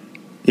fan of.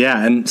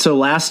 Yeah, and so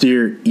last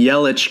year,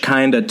 Yelich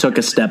kind of took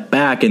a step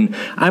back, and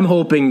I'm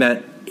hoping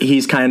that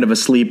he's kind of a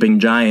sleeping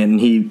giant,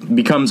 and he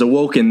becomes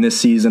awoken this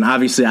season.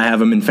 Obviously, I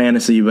have him in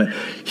fantasy, but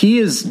he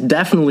is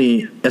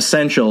definitely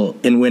essential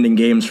in winning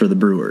games for the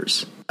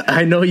Brewers.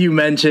 I know you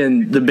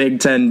mentioned the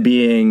Big Ten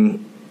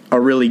being a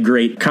really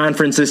great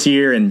conference this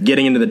year and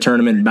getting into the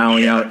tournament,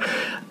 bowing out.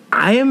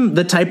 I am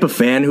the type of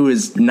fan who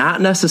is not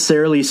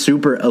necessarily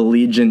super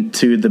allegiant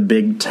to the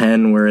Big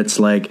Ten, where it's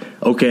like,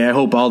 okay, I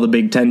hope all the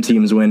Big Ten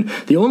teams win.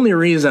 The only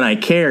reason I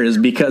care is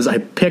because I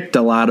picked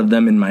a lot of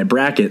them in my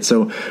bracket.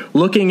 So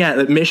looking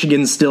at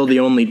Michigan's still the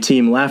only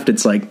team left,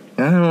 it's like,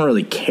 I don't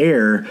really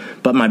care,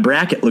 but my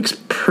bracket looks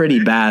pretty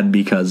bad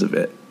because of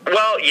it.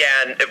 Well, yeah,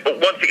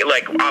 and once again,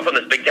 like, off on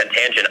this Big Ten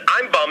tangent,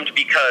 I'm bummed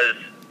because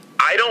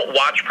I don't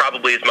watch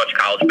probably as much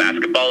college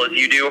basketball as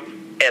you do.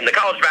 And the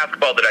college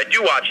basketball that I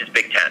do watch is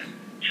Big Ten.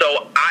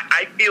 So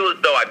I feel as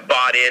though I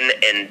bought in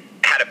and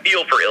had a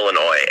feel for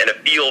Illinois and a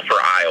feel for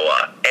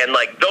Iowa. And,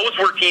 like, those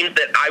were teams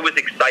that I was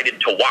excited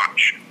to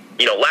watch,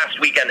 last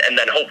weekend and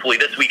then hopefully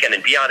this weekend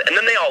and beyond. And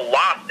then they all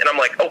lost, and I'm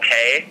like,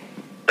 okay,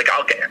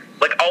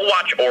 I'll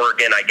watch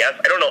Oregon, I guess.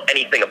 I don't know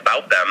anything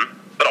about them,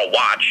 but I'll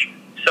watch.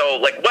 So,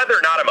 like, whether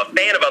or not I'm a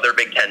fan of other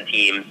Big Ten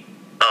teams,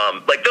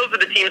 those are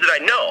the teams that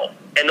I know.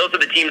 And those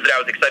are the teams that I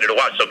was excited to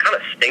watch. So it kind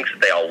of stinks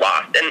that they all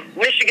lost. And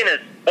Michigan is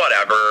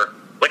whatever.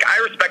 Like, I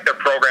respect their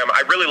program.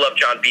 I really loved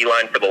John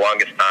Beilein for the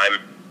longest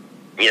time,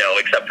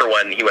 except for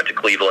when he went to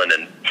Cleveland.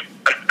 And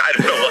I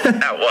don't know what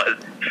that was.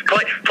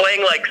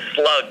 Playing like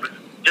slugs,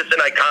 just an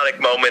iconic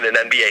moment in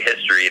NBA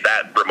history,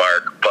 that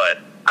remark.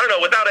 But I don't know.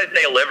 Without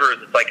Isaiah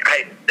Livers, it's like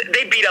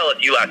they beat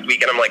LSU last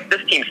week. And I'm like,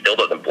 this team still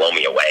doesn't blow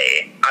me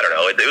away. I don't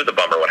know. It was a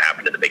bummer what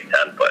happened to the Big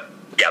Ten. But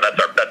yeah, that's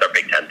our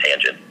Big Ten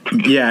tangent.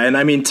 Yeah, and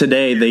I mean,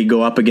 today they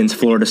go up against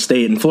Florida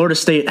State, and Florida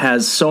State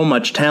has so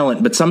much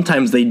talent, but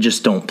sometimes they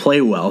just don't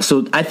play well.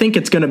 So I think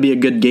it's going to be a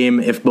good game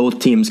if both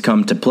teams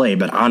come to play,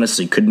 but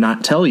honestly could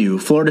not tell you.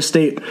 Florida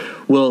State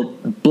will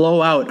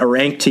blow out a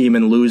ranked team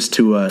and lose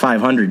to a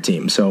 500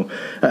 team. So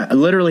I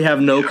literally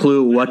have no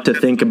clue what to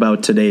think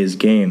about today's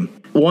game.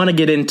 Want to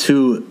get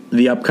into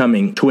the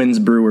upcoming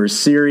Twins-Brewers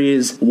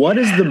series. What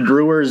is the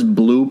Brewers'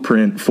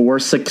 blueprint for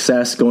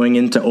success going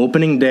into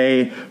opening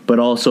day, but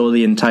also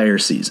the entire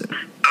season?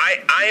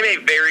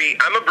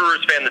 I'm a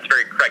Brewers fan that's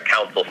very Craig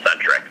Counsell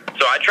centric.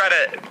 So I try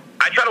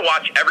to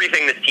watch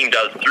everything this team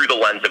does through the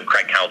lens of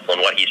Craig Counsell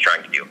and what he's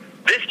trying to do.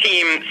 This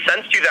team,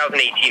 since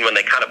 2018, when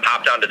they kind of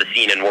popped onto the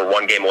scene and were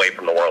one game away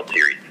from the World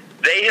Series,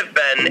 they have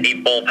been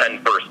a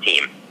bullpen first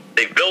team.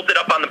 They've built it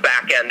up on the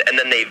back end, and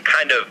then they've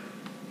kind of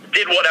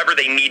did whatever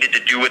they needed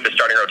to do with the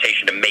starting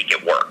rotation to make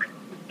it work.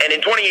 And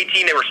in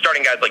 2018, they were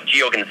starting guys like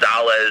Gio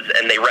Gonzalez,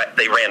 and they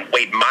ran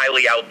Wade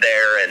Miley out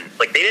there, and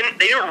like they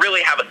didn't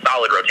really have a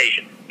solid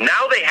rotation.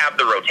 Now they have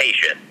the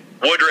rotation.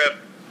 Woodruff,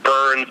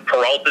 Burns,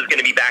 Peralta's going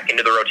to be back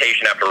into the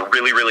rotation after a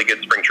really, really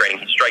good spring training.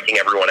 He's striking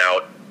everyone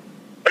out.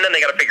 And then they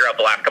got to figure out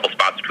the last couple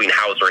spots between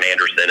Hauser and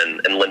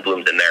Anderson, and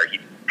Lindblom's in there.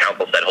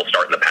 Counsell said he'll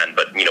start in the pen,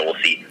 but we'll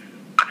see.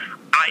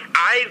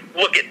 I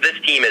look at this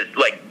team as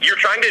like you're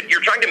trying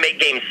to make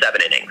games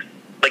 7 innings.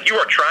 Like you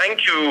are trying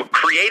to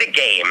create a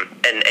game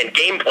and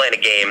game plan a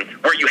game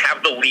where you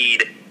have the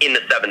lead in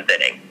the 7th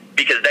inning.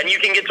 Because then you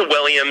can get to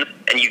Williams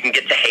and you can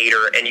get to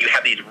Hader, and you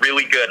have these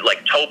really good,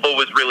 like Topo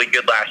was really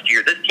good last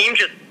year. This team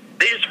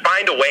they just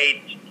find a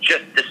way to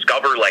just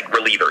discover like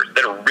relievers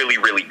that are really,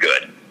 really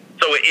good.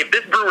 So if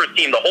this Brewers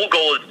team, the whole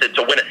goal is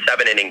to win a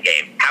 7-inning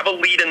game, have a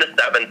lead in the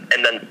 7th,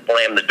 and then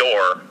slam the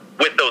door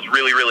with those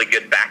really, really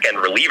good back-end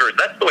relievers.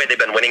 That's the way they've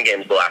been winning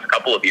games the last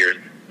couple of years.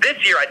 This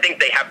year, I think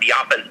they have the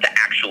offense to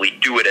actually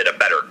do it at a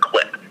better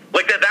clip.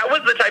 Like that was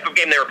the type of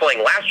game they were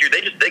playing last year.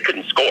 They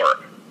couldn't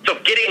score. So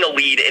getting a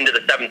lead into the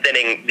 7th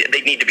inning,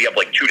 they need to be up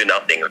like 2-0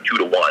 or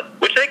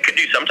 2-1, which they could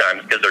do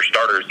sometimes because their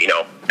starters,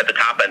 at the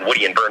top end,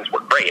 Woody and Burns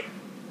were great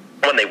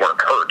when they weren't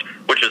hurt,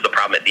 which is the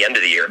problem at the end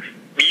of the year.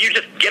 You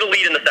just get a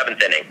lead in the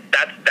 7th inning.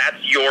 That's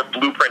your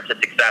blueprint to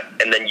success,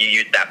 and then you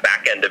use that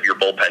back end of your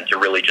bullpen to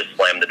really just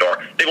slam the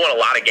door. They've won a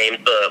lot of games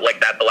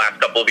like that the last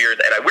couple of years,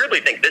 and I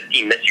weirdly think this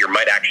team this year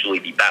might actually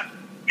be best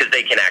because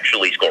they can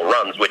actually score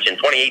runs, which in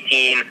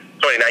 2018,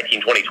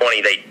 2019,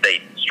 2020,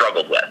 they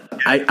struggled with.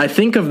 I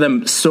think of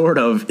them sort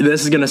of,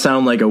 this is going to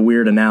sound like a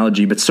weird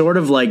analogy, but sort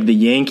of like the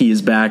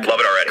Yankees back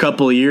a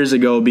couple of years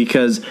ago,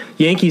 because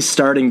Yankees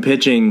starting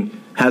pitching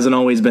hasn't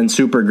always been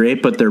super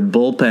great, but their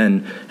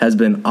bullpen has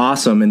been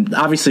awesome. And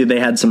obviously they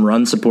had some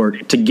run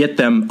support to get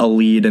them a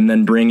lead and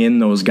then bring in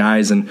those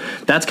guys. And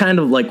that's kind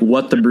of like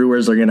what the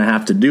Brewers are going to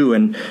have to do.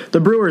 And the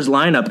Brewers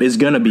lineup is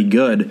going to be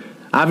good.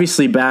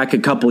 Obviously back a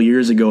couple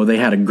years ago, they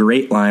had a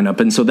great lineup.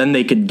 And so then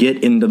they could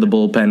get into the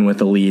bullpen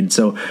with a lead.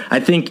 So I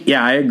think,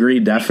 I agree,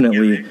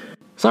 definitely.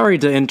 Sorry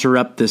to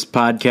interrupt this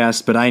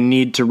podcast, but I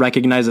need to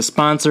recognize a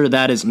sponsor.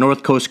 That is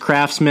North Coast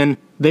Craftsman.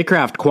 They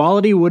craft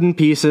quality wooden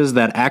pieces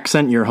that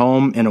accent your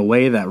home in a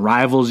way that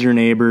rivals your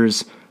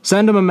neighbors.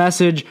 Send them a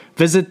message.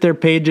 Visit their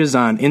pages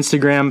on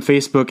Instagram,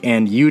 Facebook,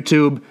 and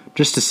YouTube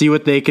just to see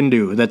what they can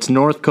do. That's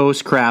North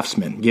Coast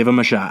Craftsman. Give them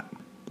a shot.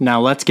 Now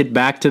let's get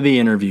back to the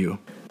interview.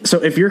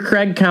 So if you're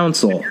Craig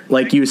Counsell,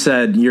 like you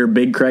said, you're a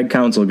big Craig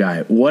Counsell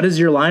guy, what is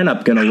your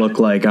lineup going to look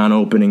like on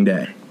opening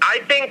day? I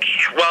think,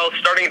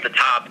 starting at the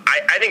top,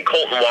 I think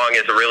Colton Wong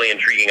is a really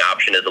intriguing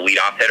option as a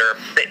leadoff hitter.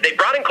 They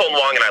brought in Colton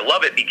Wong, and I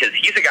love it because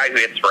he's a guy who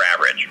hits for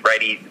average,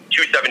 right? He's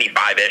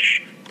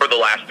 275-ish for the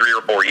last 3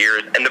 or 4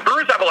 years, and the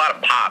Brewers have a lot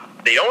of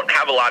pop. They don't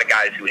have a lot of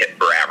guys who hit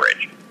for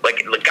average. Like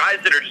the guys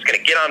that are just going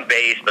to get on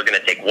base, they're going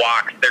to take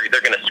walks,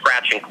 they're going to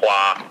scratch and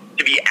claw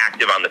to be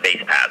active on the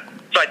base paths.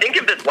 So I think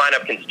if this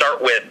lineup can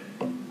start with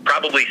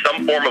probably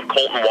some form of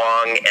Colton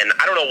Wong, and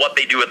I don't know what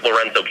they do with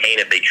Lorenzo Cain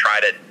if they try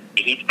to.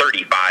 He's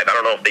 35. I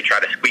don't know if they try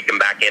to squeak him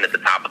back in at the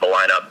top of the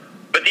lineup.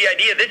 But the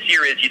idea this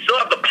year is you still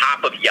have the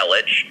pop of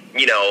Yelich,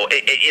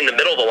 in the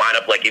middle of the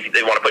lineup, like if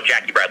they want to put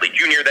Jackie Bradley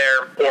Jr.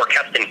 there or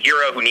Keston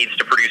Hiura, who needs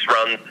to produce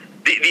runs.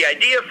 The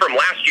idea from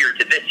last year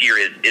to this year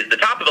is the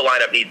top of the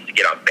lineup needs to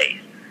get on base.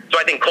 So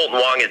I think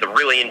Colton Wong is a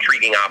really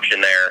intriguing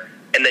option there.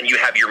 And then you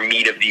have your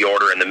meat of the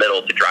order in the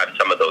middle to drive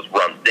some of those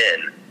runs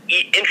in.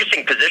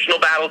 Interesting positional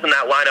battles in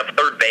that lineup.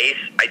 Third base,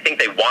 I think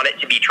they want it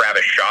to be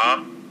Travis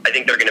Shaw. I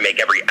think they're going to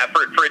make every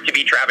effort for it to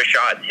be Travis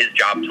Shaw. It's his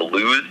job to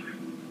lose.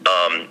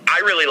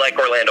 I really like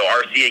Orlando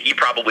Arcia. He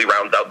probably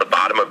rounds out the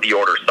bottom of the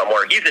order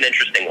somewhere. He's an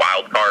interesting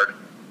wild card.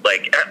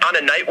 Like, on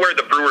a night where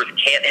the Brewers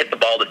can't hit the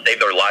ball to save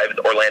their lives,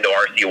 Orlando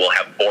Arcia will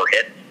have 4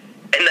 hits.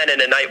 And then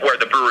in a night where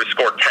the Brewers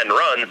score 10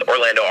 runs,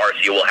 Orlando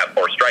Arcia will have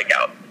 4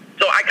 strikeouts.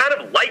 So I kind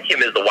of like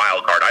him as the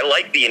wild card. I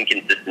like the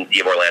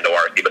inconsistency of Orlando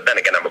Arcia, but then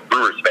again, I'm a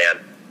Brewers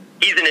fan.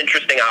 He's an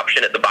interesting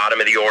option at the bottom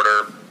of the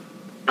order.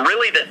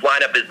 Really, this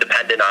lineup is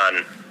dependent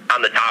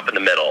on the top and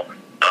the middle.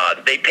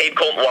 They paid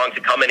Colton Wong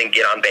to come in and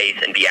get on base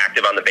and be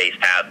active on the base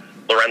path.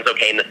 Lorenzo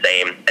Cain the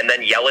same, and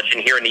then Yelich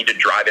and Hira need to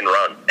drive and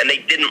run, and they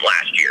didn't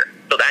last year.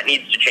 So that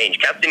needs to change.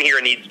 Keston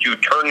Hira needs to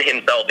turn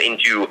himself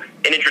into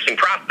an interesting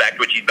prospect,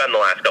 which he's been the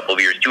last couple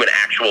of years, to an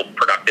actual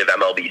productive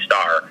MLB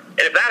star. And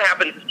if that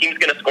happens, the team's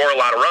going to score a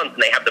lot of runs,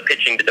 and they have the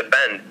pitching to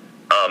defend,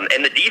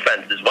 and the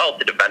defense as well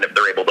to defend if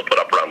they're able to put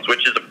up runs,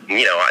 which is,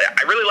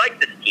 I really like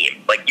this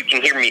team. Like, you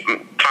can hear me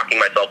talking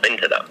myself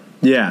into them.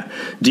 Yeah.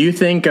 Do you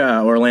think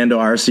Orlando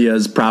Arcia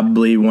is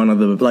probably one of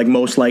the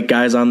most liked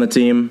guys on the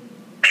team?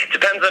 It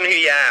depends on who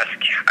you ask.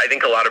 I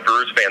think a lot of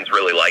Brewers fans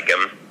really like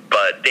him,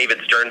 but David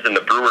Stearns and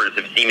the Brewers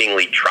have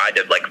seemingly tried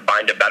to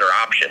find a better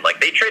option. Like,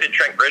 they traded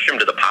Trent Grisham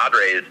to the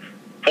Padres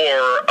for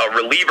a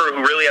reliever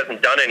who really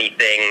hasn't done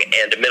anything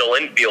and a middle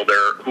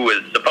infielder who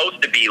is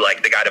supposed to be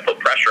like the guy to put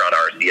pressure on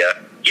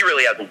Arcia. He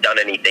really hasn't done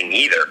anything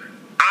either.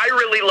 I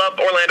really love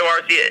Orlando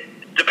Arcia.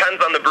 It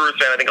depends on the Brewers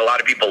fan. I think a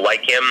lot of people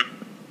like him.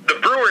 The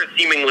Brewers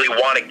seemingly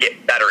want to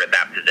get better at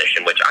that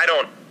position, which I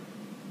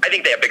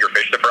think they have bigger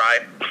fish to fry.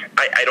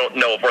 I don't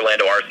know if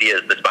Orlando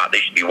Arcia is the spot they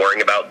should be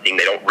worrying about, seeing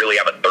they don't really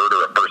have a third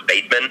or a first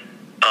baseman.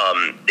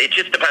 It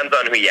just depends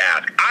on who you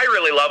ask. I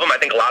really love him. I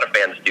think a lot of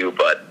fans do,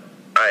 but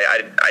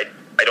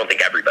I don't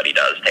think everybody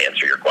does, to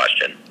answer your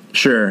question.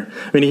 Sure.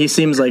 I mean, he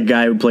seems like a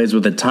guy who plays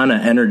with a ton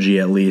of energy,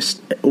 at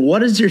least.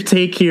 What is your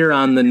take here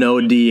on the no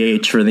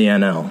DH for the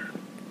NL?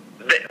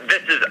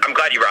 I'm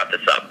glad you brought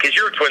this up, because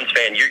you're a Twins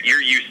fan.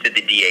 You're used to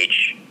the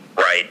DH,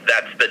 right?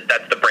 That's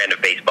the brand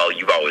of baseball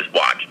you've always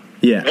watched.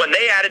 Yeah. When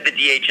they added the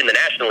DH in the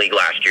National League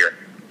last year,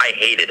 I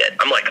hated it.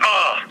 I'm like,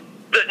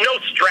 there's no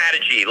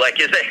strategy. Like,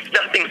 is there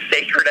nothing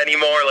sacred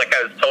anymore? Like,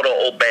 I was total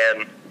old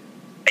man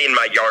in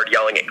my yard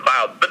yelling at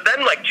clouds. But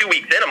then, 2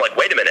 weeks in, I'm like,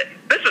 wait a minute,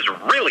 this is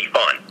really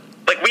fun.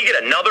 Like, we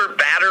get another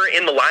batter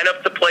in the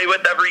lineup to play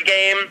with every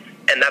game,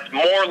 and that's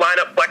more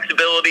lineup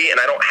flexibility, and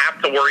I don't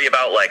have to worry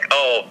about,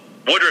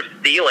 Woodruff's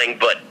stealing,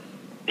 but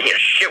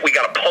we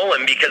got to pull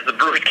him because the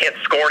Brewers can't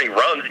score any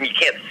runs, and you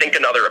can't sink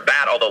another at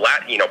bat. Although,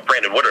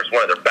 Brandon Woodruff's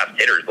one of their best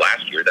hitters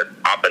last year. Their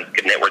offense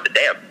couldn't hit worth a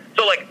damn.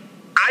 So,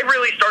 I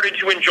really started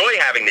to enjoy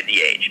having the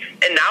DH,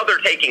 and now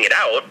they're taking it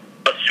out,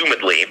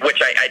 assumedly,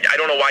 which I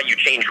don't know why you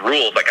changed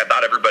rules. I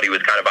thought everybody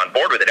was kind of on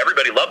board with it.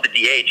 Everybody loved the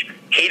DH,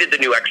 hated the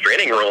new extra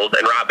inning rules,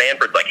 and Rob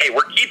Manfred's like, hey,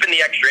 we're keeping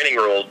the extra inning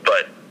rules,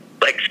 but,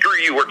 screw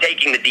you, we're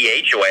taking the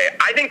DH away.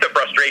 I think the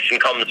frustration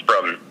comes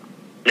from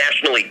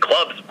National League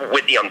clubs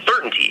with the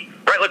uncertainty,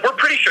 right? We're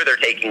pretty sure they're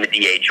taking the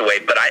DH away,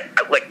 but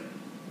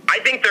I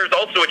think there's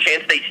also a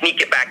chance they sneak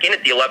it back in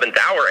at the 11th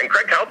hour, and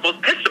Craig Counsell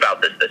was pissed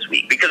about this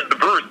week because the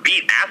Brewers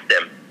beat asked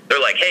him.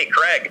 They're like, hey,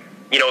 Craig,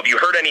 have you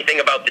heard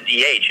anything about the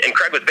DH? And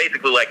Craig was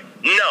basically like,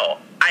 no,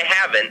 I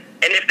haven't,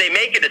 and if they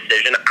make a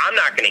decision, I'm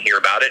not going to hear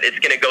about it. It's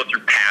going to go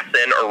through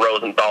Passan or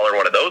Rosenthal or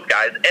one of those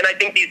guys, and I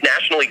think these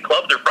National League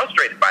clubs are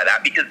frustrated by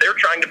that because they're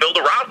trying to build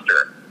a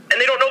roster, and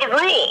they don't know the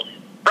rules.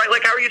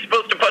 Right, how are you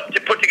supposed to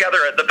put together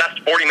the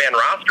best 40-man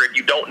roster if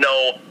you don't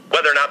know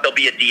whether or not there'll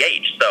be a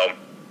DH? So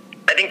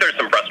I think there's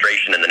some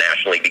frustration in the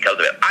National League because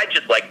of it. I'd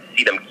just like to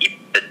see them keep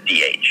the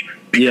DH.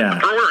 Because the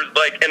Brewers,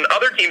 and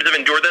other teams have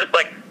endured this.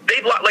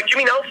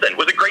 Jimmy Nelson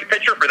was a great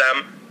pitcher for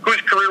them,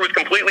 whose career was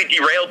completely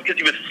derailed because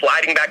he was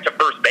sliding back to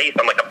first base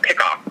on a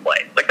pickoff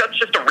play. That's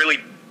just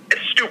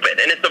it's stupid,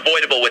 and it's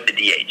avoidable with the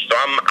DH. So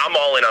I'm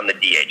all in on the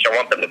DH. I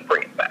want them to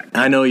bring it back.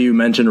 I know you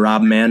mentioned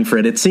Rob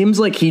Manfred. It seems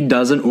like he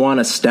doesn't want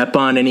to step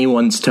on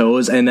anyone's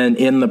toes, and then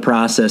in the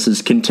process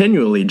is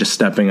continually just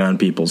stepping on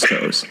people's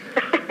toes.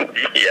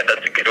 Yeah,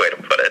 that's a good way to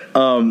put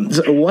it.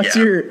 So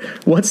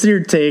what's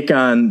your take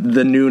on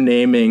the new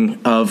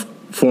naming of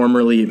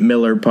formerly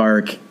Miller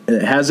Park?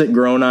 Has it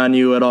grown on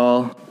you at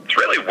all? It's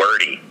really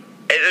wordy.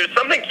 There's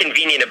something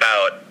convenient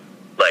about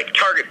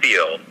Target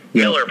Field,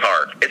 Miller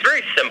Park. It's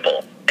very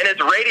simple. And as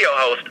a radio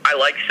host, I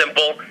like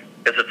simple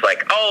because it's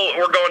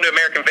we're going to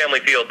American Family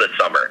Field this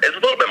summer. It's a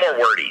little bit more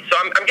wordy. So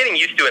I'm getting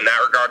used to it in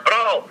that regard, but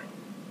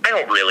I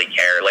don't really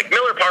care.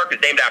 Miller Park is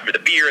named after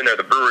the beer, and they're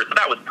the Brewers, so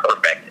that was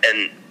perfect,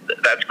 and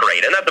that's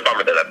great. And that's a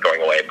bummer that that's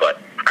going away.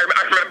 But I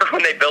remember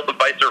when they built the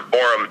Fiserv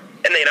Forum,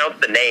 and they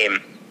announced the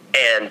name,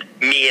 and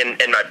me and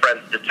my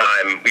friends at the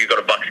time, we would go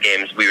to Bucks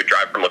games, we would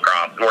drive from La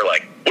Crosse, and we're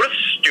like, what a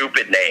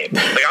stupid name.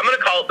 I'm going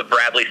to call it the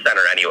Bradley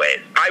Center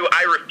anyways.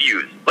 I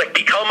refuse.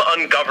 Become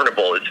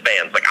ungovernable as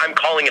fans. I'm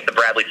calling it the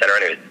Bradley Center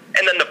anyways.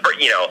 And then the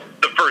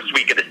first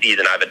week of the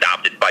season, I've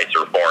adopted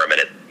Fiserv Forum,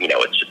 and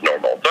it's just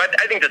normal. So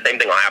I think the same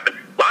thing will happen.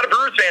 A lot of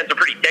Brewers fans are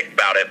pretty ticked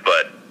about it,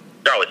 but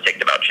they're always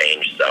ticked about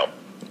change, so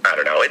I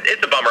don't know.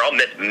 It's a bummer. I'll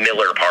miss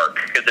Miller Park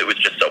because it was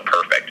just so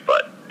perfect,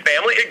 but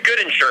family, a good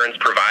insurance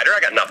provider. I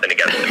got nothing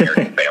against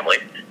American Family.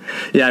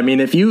 Yeah, I mean,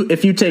 if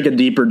you take a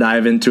deeper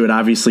dive into it,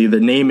 obviously the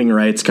naming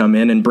rights come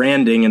in and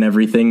branding and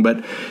everything.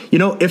 But,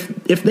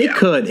 if they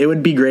could, it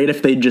would be great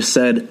if they just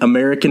said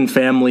American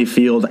Family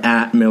Field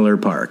at Miller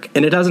Park.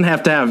 And it doesn't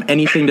have to have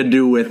anything to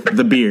do with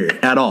the beer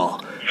at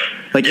all.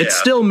 Like, it's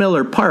still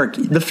Miller Park.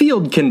 The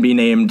field can be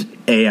named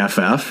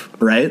AFF,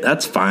 right?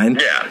 That's fine.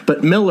 Yeah.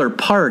 But Miller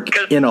Park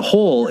in a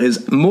whole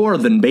is more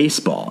than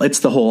baseball. It's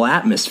the whole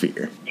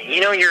atmosphere.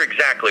 You're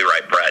exactly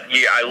right, Brett.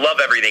 I love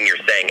everything you're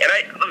saying.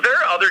 And there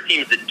are other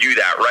teams that do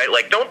that, right?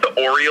 Like, don't the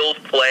Orioles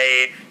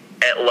play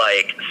at,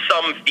 like,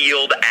 some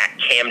field at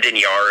Camden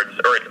Yards?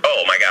 Or it's,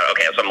 oh, my God,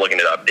 okay, so I'm looking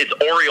it up. It's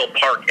Oriole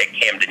Park at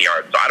Camden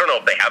Yards. So I don't know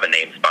if they have a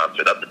name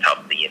sponsor. That's a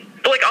tough scene.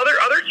 But, like,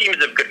 other teams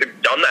have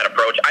done that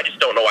approach. I just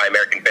don't know why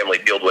American Family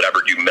Field would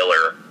ever do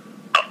Miller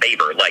a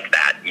favor like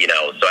that,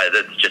 So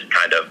that's just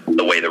kind of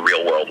the way the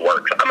real world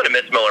works. I'm going to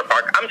miss Miller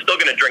Park. I'm still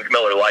going to drink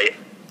Miller Lite.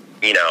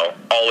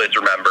 Always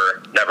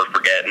remember, never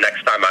forget.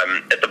 Next time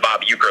I'm at the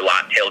Bob Uecker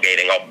lot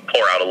tailgating, I'll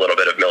pour out a little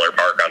bit of Miller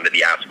Park onto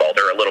the asphalt,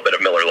 or a little bit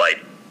of Miller Lite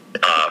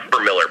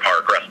for Miller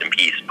Park. Rest in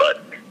peace.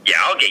 But yeah,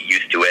 I'll get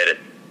used to it.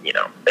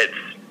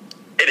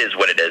 It is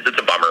what it is. It's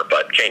a bummer,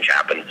 but change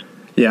happens.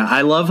 Yeah,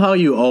 I love how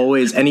you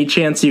always, any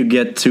chance you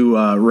get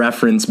to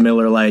reference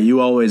Miller Lite, you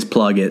always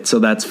plug it, so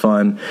that's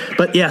fun.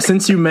 But yeah,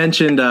 since you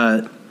mentioned,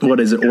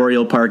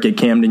 Oriole Park at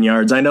Camden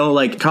Yards, I know,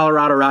 like,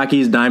 Colorado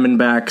Rockies,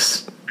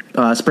 Diamondbacks,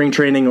 spring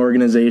training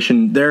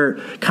organization, their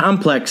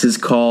complex is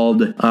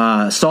called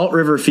Salt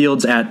River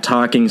Fields at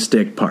Talking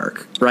Stick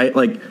Park, right?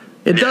 Like,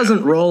 it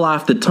doesn't roll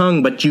off the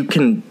tongue, but you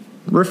can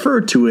refer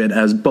to it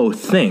as both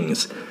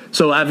things.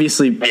 So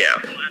obviously,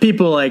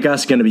 people like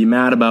us going to be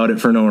mad about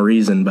it for no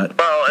reason. But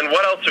well, and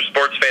what else are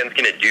sports fans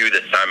going to do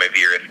this time of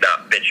year if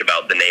not bitch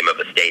about the name of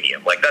a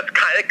stadium? Like, that's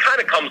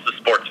kind of comes to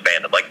sports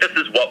fandom. Like, this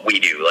is what we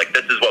do. Like,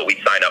 this is what we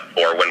sign up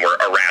for when we're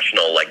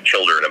irrational, like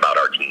children, about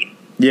our team.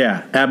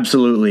 Yeah,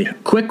 absolutely.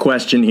 Quick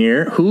question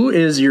here: who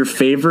is your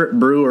favorite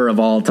Brewer of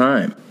all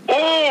time?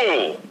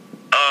 Ooh,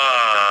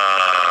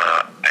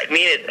 I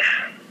mean,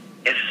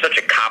 it's such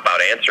a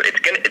cop-out answer. It's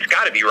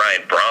got to be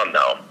Ryan Braun,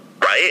 though.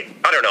 Right?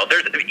 I don't know.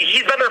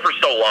 He's been there for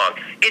so long.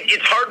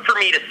 It's hard for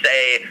me to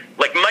say,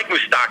 like, Mike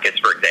Moustakas,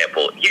 for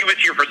example. He was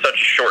here for such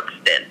a short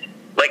stint.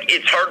 Like,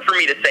 it's hard for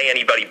me to say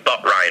anybody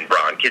but Ryan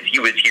Braun, because he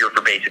was here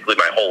for basically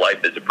my whole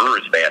life as a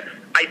Brewers fan.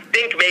 I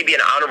think maybe an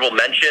honorable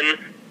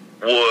mention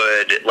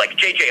would, like,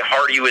 J.J.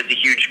 Hardy was a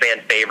huge fan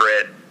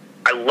favorite.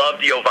 I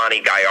love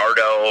Giovanni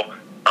Gallardo.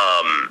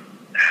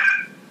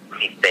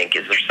 Let me think.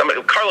 Is there somebody?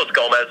 Carlos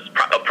Gomez,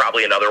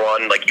 probably another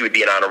one. Like, he would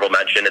be an honorable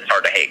mention. It's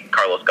hard to hate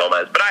Carlos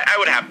Gomez, but I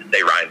would have to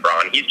say Ryan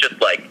Braun. He's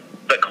just like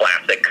the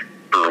classic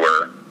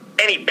Brewer,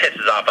 and he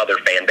pisses off other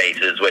fan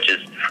bases, which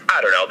is, I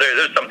don't know.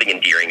 There's something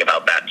endearing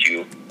about that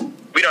too.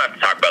 We don't have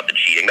to talk about the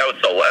cheating. That was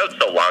so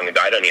long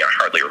ago. I don't even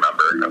hardly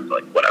remember. I was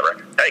like,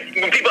 whatever.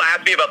 When people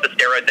ask me about the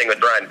steroid thing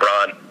with Ryan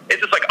Braun, it's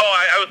just like,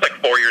 I was like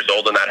 4 years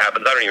old when that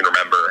happens. I don't even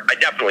remember. I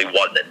definitely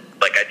wasn't.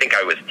 Like, I think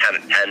I was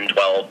 10,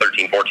 12,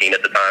 13, 14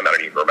 at the time. I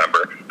don't even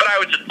remember. But I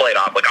would just play it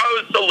off like,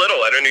 I was so little,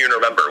 I don't even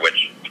remember,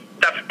 which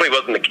definitely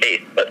wasn't the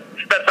case. But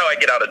that's how I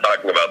get out of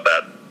talking about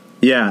that.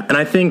 Yeah, and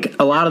I think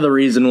a lot of the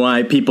reason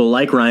why people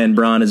like Ryan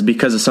Braun is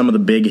because of some of the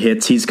big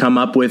hits he's come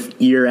up with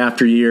year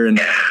after year. And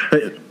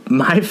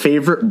my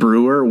favorite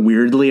Brewer,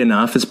 weirdly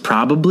enough, is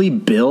probably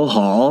Bill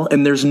Hall,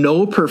 and there's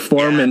no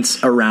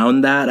performance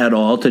around that at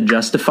all to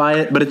justify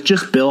it, but it's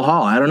just Bill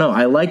Hall. I don't know.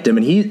 I liked him,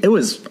 and it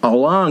was a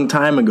long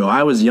time ago.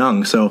 I was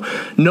young, so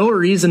no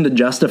reason to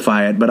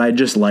justify it, but I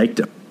just liked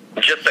him.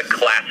 Just a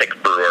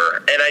classic Brewer.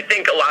 And I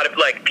think a lot of,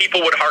 like,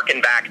 people would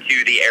harken back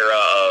to the era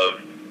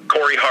of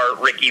Corey Hart,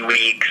 Ricky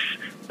Weeks.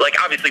 Like,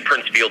 obviously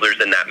Prince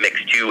Fielder's in that mix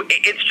too.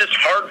 It's just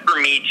hard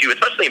for me to,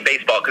 especially in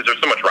baseball, because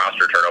there's so much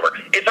roster turnover,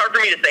 it's hard for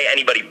me to say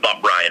anybody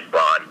but Ryan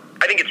Braun.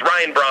 I think it's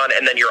Ryan Braun,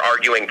 and then you're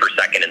arguing for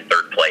second and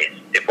third place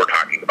if we're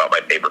talking about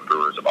my favorite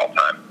Brewers of all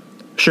time.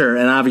 Sure,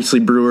 and obviously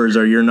Brewers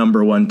are your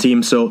number one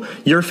team, so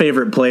your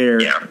favorite player,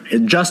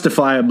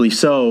 justifiably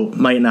so,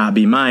 might not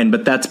be mine,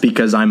 but that's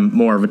because I'm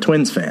more of a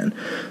Twins fan.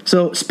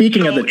 So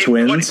speaking of the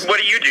Twins... What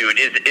do you do?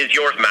 Is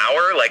yours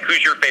Mauer? Like,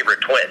 who's your favorite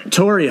Twin?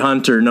 Torrey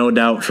Hunter, no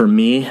doubt for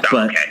me,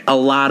 but a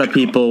lot of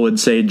people would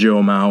say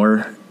Joe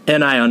Mauer,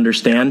 and I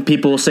understand.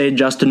 People will say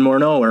Justin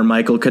Morneau or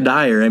Michael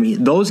Kadire. I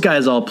mean, those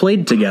guys all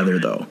played together,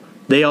 though.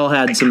 They all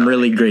had some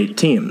really great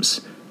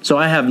teams. So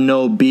I have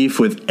no beef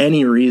with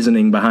any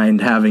reasoning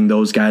behind having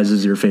those guys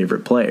as your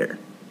favorite player.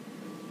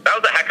 That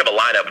was a heck of a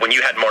lineup when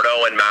you had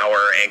Morneau and Mauer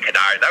and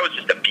Kadire. That was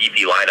just a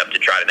beefy lineup to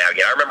try to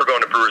navigate. I remember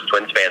going to Brewers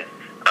Twins fans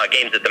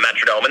games at the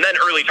Metrodome and then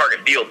early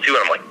Target Field too,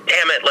 and I'm like,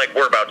 damn it, like,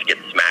 we're about to get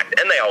smacked.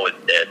 And they always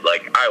did.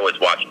 Like, I always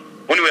watched.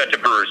 When we went to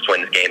Brewers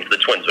Twins games, the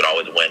Twins would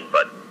always win,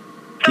 but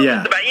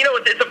yeah.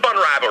 It's a fun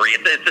rivalry.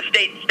 It's a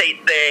state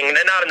thing.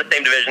 They're not in the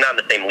same division, not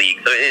in the same league.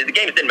 So the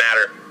games didn't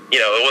matter.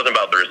 It wasn't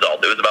about the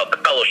result. It was about the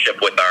fellowship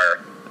with our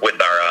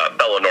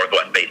fellow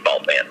Northwest baseball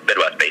fans,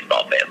 Midwest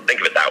baseball fans. Think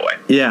of it that way.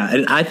 Yeah,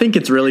 and I think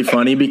it's really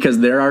funny because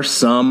there are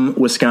some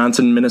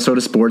Wisconsin,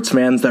 Minnesota sports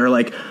fans that are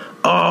like,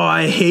 oh,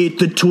 I hate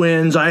the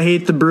Twins, I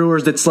hate the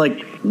Brewers. That's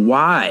like,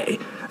 why?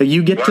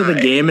 You get to the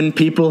game and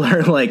people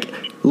are like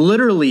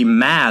literally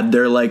mad.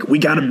 They're like, we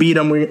got to beat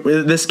them.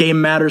 This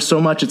game matters so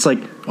much. It's like,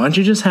 why don't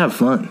you just have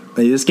fun?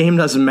 Like, this game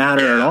doesn't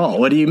matter at all.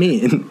 What do you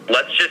mean?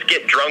 Let's just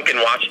get drunk and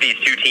watch these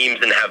two teams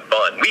and have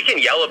fun. We can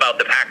yell about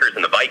the Packers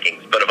and the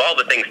Vikings, but of all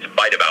the things to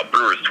fight about,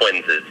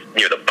 Brewers-Twins is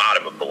near the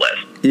bottom of the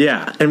list.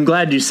 Yeah, I'm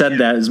glad you said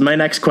that. My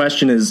next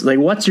question is, like,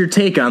 what's your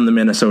take on the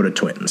Minnesota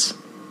Twins?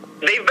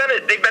 They've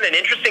been an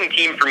interesting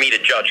team for me to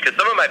judge because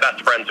some of my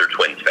best friends are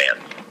Twins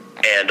fans,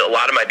 and a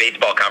lot of my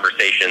baseball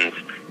conversations,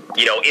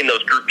 you know, in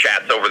those group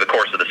chats over the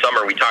course of the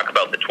summer, we talk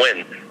about the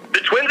Twins. The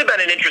Twins have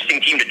been an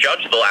interesting team to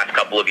judge the last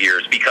couple of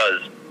years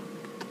because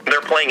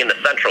they're playing in the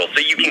Central, so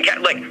you can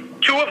get like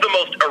two of the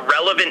most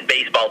irrelevant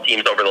baseball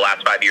teams over the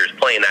last 5 years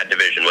play in that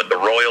division with the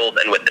Royals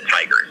and with the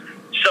Tigers.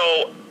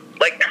 So,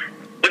 like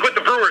with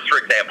the Brewers, for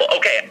example,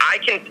 okay, I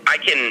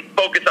can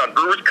focus on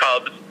Brewers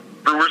Cubs,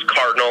 Brewers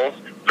Cardinals.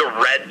 The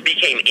Reds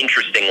became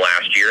interesting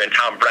last year, and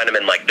Tom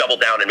Brenneman like doubled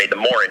down and made them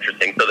more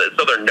interesting, so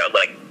they're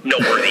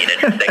noteworthy and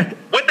interesting.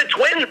 With the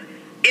Twins,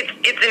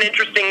 it's an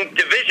interesting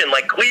division.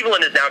 Like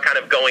Cleveland is now kind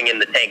of going in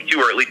the tank too,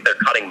 or at least they're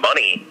cutting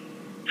money.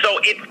 So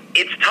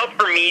it's tough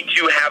for me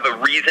to have a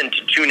reason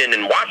to tune in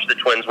and watch the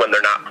Twins when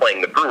they're not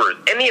playing the Brewers.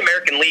 In the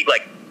American League,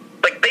 like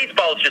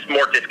baseball is just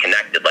more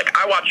disconnected. Like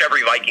I watch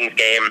every Vikings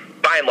game.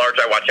 By and large,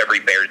 I watch every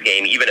Bears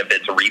game, even if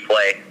it's a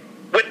replay.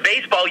 With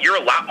baseball, you're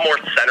a lot more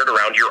centered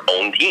around your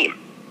own team.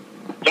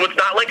 So it's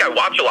not like I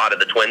watch a lot of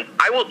the Twins.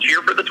 I will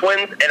cheer for the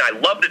Twins, and I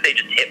love that they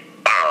just hit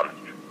bombs.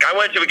 I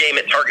went to a game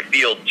at Target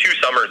Field 2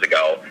 summers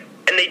ago,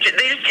 and they just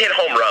hit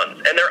home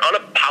runs, and they're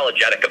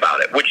unapologetic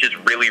about it, which is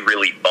really,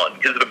 really fun.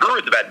 Because the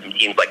Brewers have had some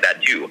teams like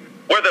that, too,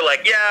 where they're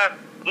like, yeah,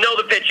 no,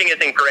 the pitching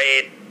isn't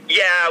great.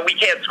 Yeah, we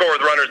can't score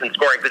with runners in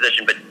scoring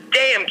position, but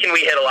damn, can we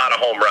hit a lot of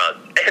home runs?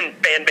 And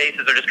fan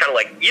bases are just kind of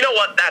like, you know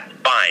what, that's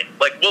fine.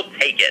 Like, we'll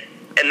take it.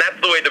 And that's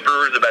the way the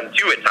Brewers have been,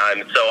 too, at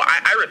times. So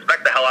I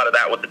respect the hell out of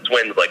that with the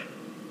Twins. Like,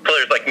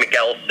 players like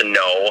Miguel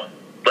Sano,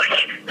 like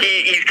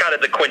he's kind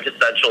of the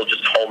quintessential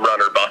just home run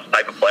or bust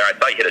type of player. I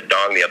saw he hit a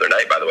dong the other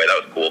night, by the way.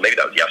 That was cool. Maybe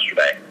that was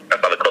yesterday.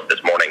 I saw the clip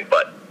this morning.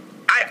 But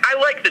I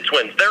like the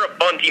Twins. They're a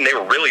fun team. They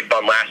were really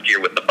fun last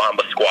year with the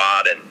Bomba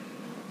Squad, and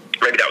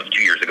maybe that was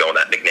 2 years ago when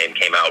that nickname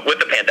came out. With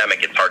the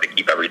pandemic, it's hard to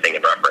keep everything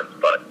in reference.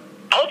 But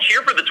I'll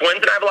cheer for the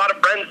Twins, and I have a lot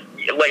of friends,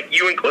 like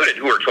you included,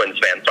 who are Twins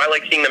fans. So I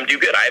like seeing them do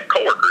good. I have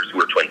coworkers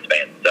who are Twins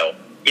fans. So,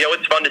 you know,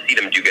 it's fun to see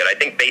them do good. I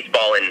think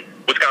baseball in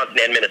Wisconsin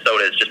and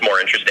Minnesota is just more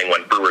interesting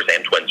when Brewers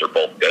and Twins are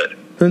both good.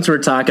 Since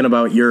we're talking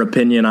about your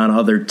opinion on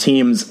other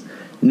teams,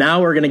 now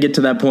we're going to get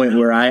to that point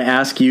where I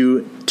ask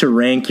you to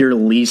rank your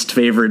least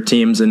favorite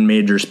teams in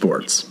major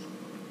sports.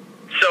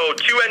 So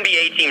 2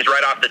 NBA teams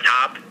right off the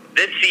top.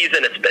 This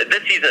season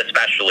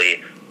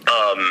especially,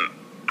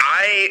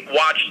 I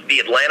watched the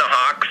Atlanta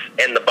Hawks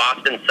and the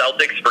Boston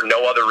Celtics for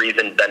no other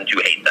reason than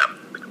to hate them.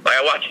 Like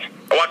I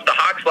watched the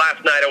Hawks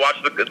last night. I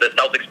watched the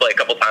Celtics play a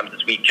couple times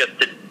this week just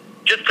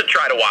to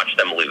try to watch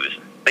them lose.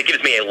 That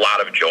gives me a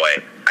lot of joy.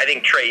 I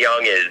think Trae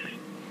Young is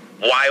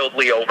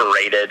wildly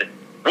overrated,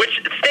 which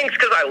stinks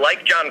because I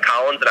like John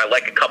Collins and I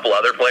like a couple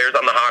other players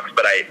on the Hawks,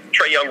 but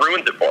Trae Young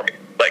ruins it for me.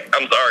 Like,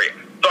 I'm sorry.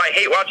 So I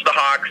hate watch the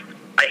Hawks.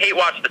 I hate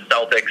watch the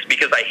Celtics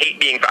because I hate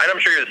being, and I'm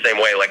sure you're the same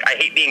way, like I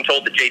hate being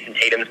told that Jason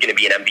Tatum's going to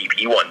be an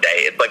MVP one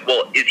day. It's like,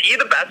 well, is he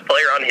the best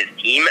player on his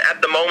team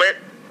at the moment?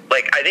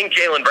 Like, I think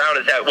Jaylen Brown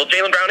is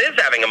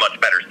having a much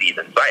better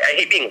season. So I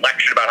hate being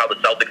lectured about how the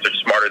Celtics are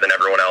smarter than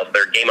everyone else.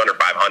 They're a game under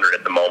 500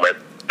 at the moment.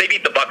 They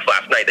beat the Bucks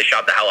last night. They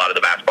shot the hell out of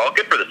the basketball.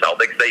 Good for the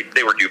Celtics.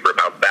 They were due for a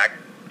bounce back.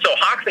 So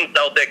Hawks and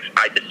Celtics,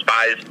 I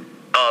despise.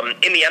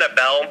 In the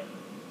NFL,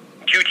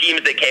 2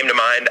 teams that came to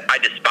mind, I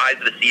despise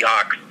the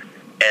Seahawks,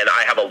 and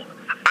I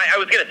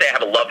was going to say I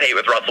have a love-hate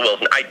with Russell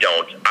Wilson. I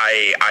don't.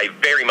 I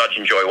very much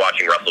enjoy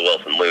watching Russell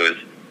Wilson lose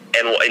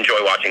and will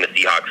enjoy watching the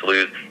Seahawks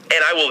lose. And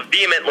I will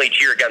vehemently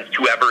cheer against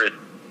whoever is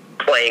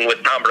playing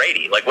with Tom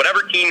Brady. Like,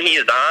 whatever team he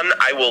is on,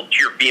 I will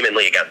cheer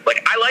vehemently against.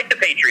 Like, I like the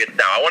Patriots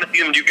now. I want to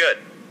see them do good.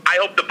 I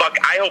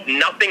hope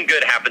nothing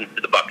good happens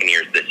to the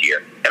Buccaneers this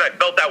year. And I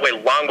felt that way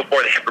long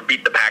before they ever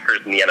beat the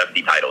Packers in the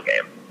NFC title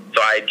game.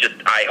 So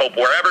I hope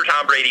wherever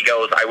Tom Brady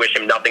goes, I wish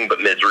him nothing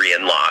but misery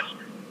and loss.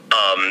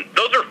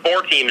 Those are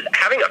 4 teams.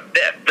 Having a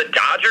 5th, the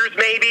Dodgers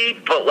maybe,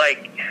 but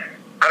like,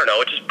 I don't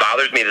know, it just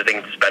bothers me that they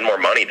can spend more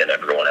money than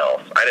everyone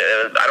else. I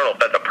don't know if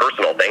that's a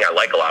personal thing. I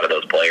like a lot of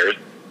those players.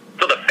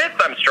 So the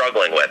 5th I'm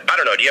struggling with. I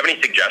don't know. Do you have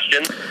any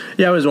suggestions?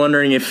 Yeah, I was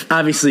wondering if,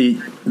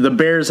 obviously, the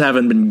Bears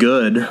haven't been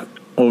good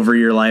over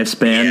your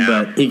lifespan,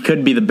 but it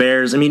could be the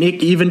Bears. I mean, it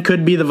even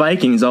could be the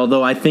Vikings,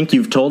 although I think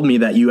you've told me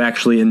that you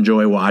actually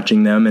enjoy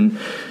watching them, and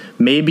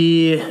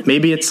maybe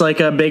it's like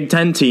a Big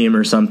Ten team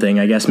or something.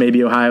 I guess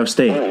maybe Ohio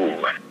State.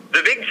 Ooh.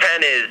 The Big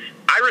Ten is,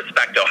 I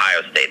respect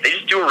Ohio State. They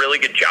just do a really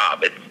good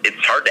job.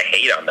 It's hard to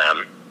hate on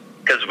them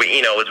because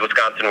as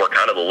Wisconsin, we're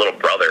kind of the little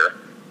brother.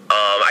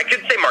 I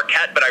could say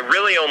Marquette, but I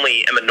really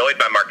only am annoyed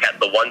by Marquette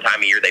the one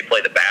time a year they play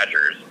the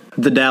Badgers.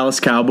 The Dallas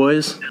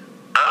Cowboys?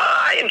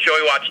 I enjoy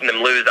watching them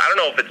lose. I don't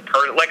know if it's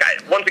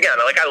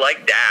I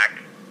like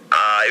Dak.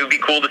 It would be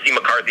cool to see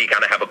McCarthy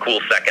kind of have a cool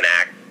second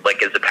act,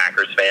 like as a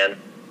Packers fan.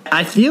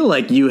 I feel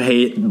like you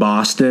hate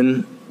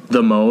Boston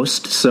the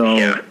most.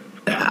 So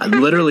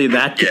literally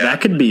that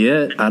could be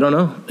it. I don't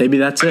know. Maybe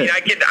that's it.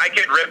 I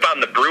could rip on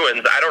the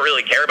Bruins. I don't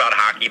really care about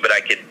hockey, but I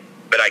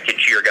could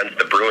cheer against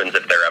the Bruins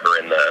if they're ever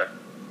in the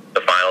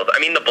finals. I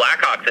mean, the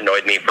Blackhawks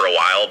annoyed me for a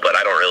while, but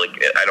I don't really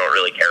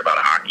care about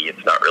hockey.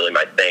 It's not really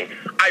my thing.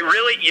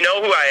 You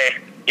know who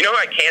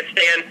I can't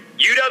stand?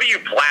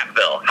 UW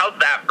Platteville. How's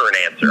that for an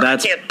answer?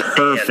 That's I can't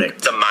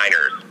perfect. stand the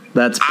Miners.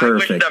 That's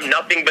perfect. I wish them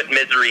nothing but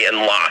misery and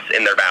loss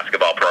in their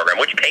basketball program,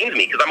 which pains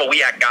me because I'm a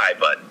WEAC guy,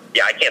 but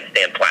yeah, I can't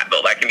stand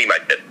Platteville. That can be my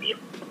fifth team.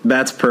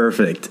 That's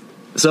perfect.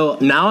 So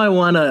now I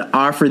want to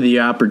offer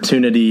the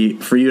opportunity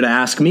for you to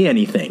ask me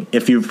anything,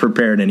 if you've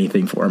prepared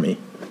anything for me.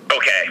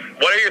 Okay.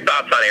 What are your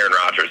thoughts on Aaron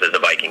Rodgers as a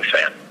Vikings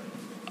fan?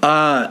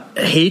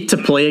 Hate to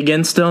play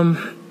against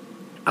him.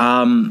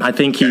 I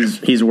think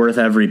he's worth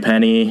every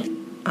penny.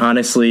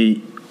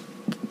 Honestly,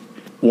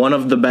 one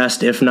of the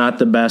best, if not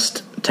the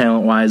best,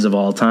 talent-wise of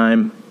all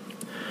time.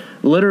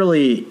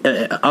 Literally,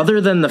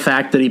 other than the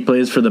fact that he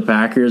plays for the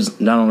Packers,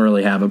 I don't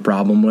really have a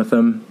problem with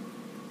him.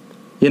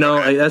 You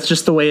know, that's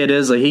just the way it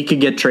is. Like, he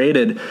could get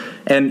traded.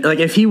 And, like,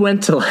 if he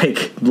went to,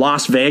 like,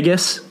 Las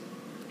Vegas,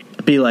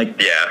 I'd be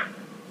like,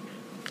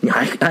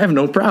 I have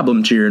no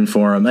problem cheering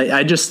for him.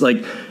 I just,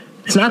 like,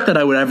 it's not that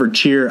I would ever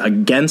cheer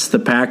against the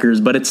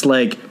Packers, but it's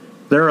like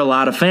there are a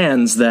lot of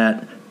fans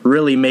that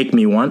really make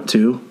me want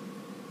to.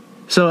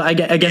 So I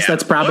guess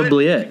that's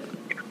probably it.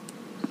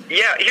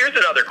 Yeah, here's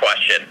another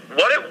question.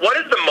 What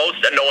is the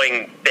most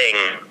annoying thing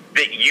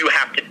that you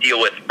have to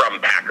deal with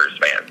from Packers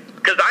fans?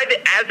 Because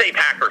as a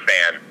Packer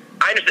fan,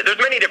 I understand there's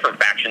many different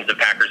factions of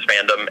Packers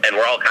fandom, and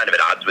we're all kind of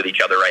at odds with each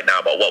other right now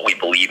about what we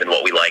believe and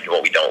what we like and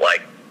what we don't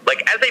like.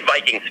 Like, as a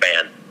Vikings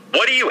fan,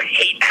 what do you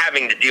hate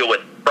having to deal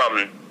with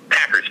from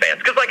Packers fans?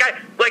 Because,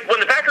 like when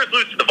the Packers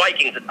lose to the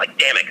Vikings, it's like,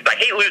 damn it, because I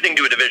hate losing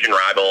to a division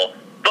rival.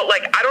 But,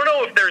 like, I don't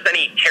know if there's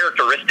any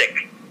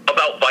characteristic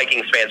about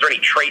Vikings fans or any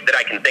trait that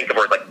I can think of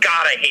where it's like,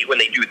 God, I hate when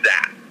they do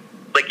that.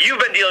 Like, you've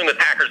been dealing with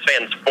Packers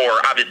fans for,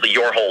 obviously,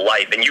 your whole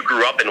life, and you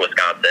grew up in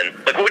Wisconsin.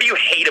 Like, what do you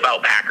hate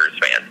about Packers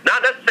fans?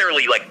 Not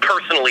necessarily, like,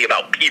 personally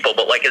about people,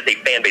 but, like, as a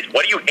fan base,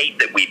 what do you hate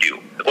that we do?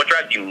 What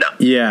drives you nuts?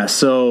 Yeah,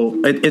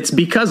 so it's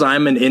because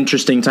I'm an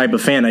interesting type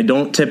of fan. I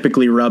don't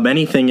typically rub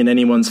anything in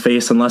anyone's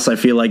face unless I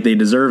feel like they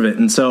deserve it.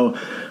 And so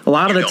a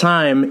lot of the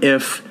time,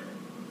 if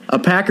a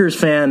Packers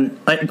fan,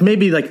 like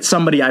maybe like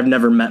somebody I've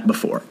never met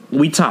before,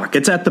 we talk,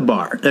 it's at the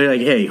bar. They're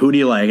like, hey, who do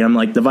you like? And I'm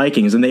like, the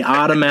Vikings. And they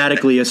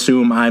automatically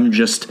assume I'm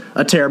just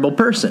a terrible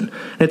person.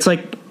 It's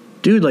like,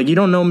 dude, like, you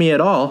don't know me at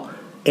all.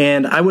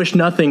 And I wish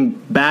nothing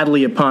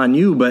badly upon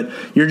you, but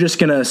you're just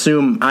going to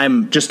assume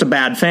I'm just a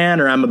bad fan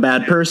or I'm a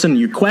bad person.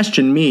 You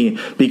question me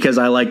because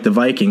I like the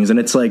Vikings. And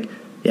it's like,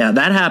 yeah,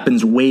 that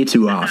happens way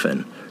too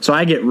often. So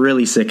I get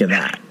really sick of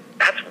that.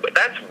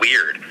 That's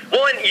weird.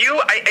 Well, and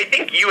I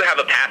think you have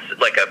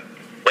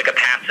a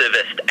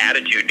pacifist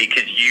attitude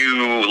because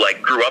you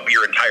like grew up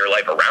your entire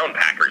life around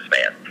Packers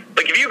fans.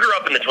 Like, if you grew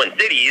up in the Twin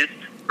Cities,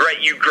 right?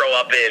 You grow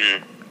up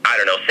in, I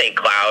don't know, St.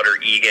 Cloud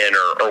or Egan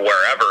or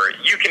wherever,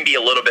 you can be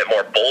a little bit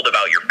more bold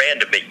about your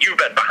fandom, but you've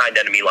been behind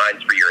enemy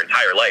lines for your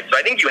entire life. So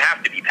I think you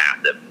have to be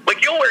passive.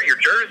 Like, you'll wear your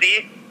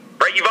jersey,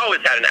 right? You've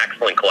always had an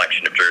excellent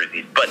collection of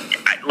jerseys, but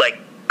like,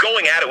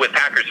 going at it with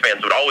Packers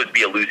fans would always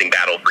be a losing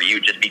battle for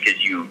you just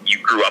because you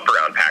grew up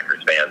around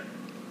Packers fans.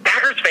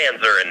 Packers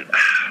fans are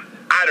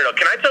I don't know.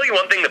 Can I tell you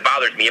one thing that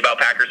bothers me about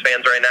Packers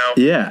fans right now?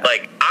 Yeah.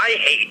 Like, I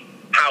hate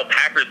how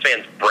Packers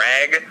fans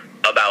brag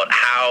about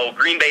how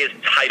Green Bay is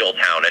title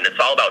town and it's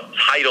all about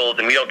titles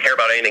and we don't care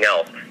about anything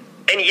else.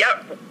 And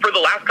yet, for the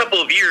last couple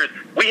of years,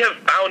 we have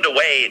found a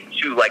way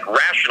to, like,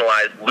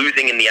 rationalize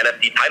losing in the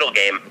NFC title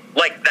game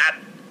like that's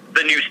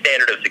the new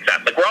standard of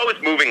success. Like, we're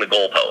always moving the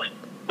goalpost.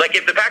 Like,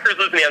 if the Packers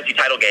lose in the NFC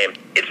title game,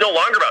 it's no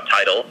longer about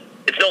titles.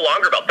 It's no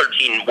longer about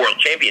 13 world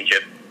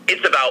championships.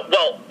 It's about,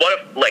 well, what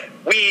if, like,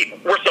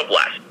 we're so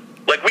blessed.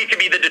 Like, we could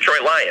be the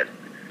Detroit Lions,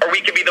 or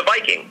we could be the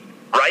Vikings,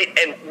 right?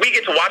 And we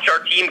get to watch our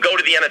team go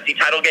to the NFC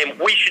title game.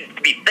 We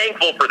should be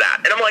thankful for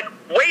that. And I'm like,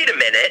 wait a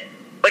minute.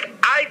 Like,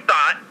 I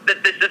thought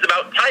that this is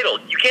about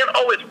titles. You can't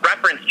always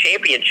reference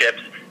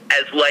championships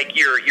as, like,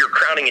 your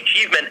crowning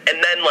achievement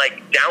and then,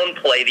 like,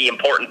 downplay the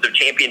importance of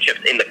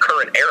championships in the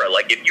current era.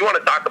 Like, if you want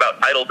to talk about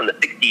titles in the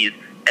 60s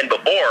and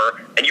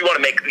before, and you want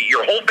to make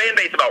your whole fan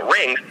base about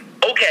rings,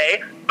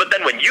 okay, but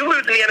then when you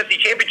lose in the NFC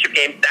Championship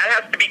game, that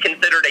has to be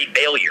considered a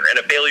failure, and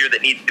a failure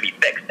that needs to be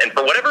fixed. And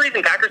for whatever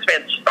reason, Packers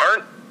fans just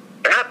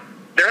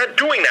they're not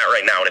doing that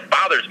right now, and it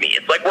bothers me.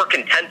 It's like we're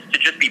content to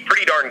just be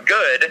pretty darn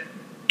good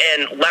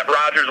and let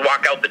Rodgers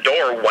walk out the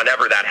door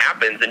whenever that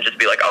happens and just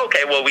be like,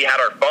 okay, well, we had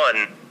our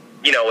fun.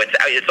 You know,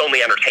 it's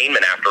only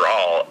entertainment after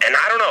all. And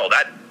I don't know,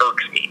 that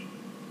irks me.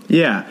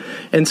 Yeah.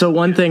 And so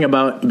one thing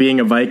about being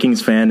a Vikings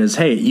fan is,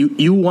 hey,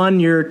 you won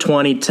your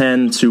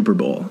 2010 Super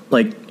Bowl.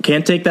 Like,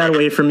 can't take that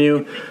away from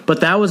you. But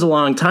that was a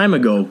long time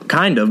ago,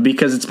 kind of,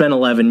 because it's been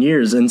 11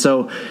 years. And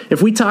so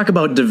if we talk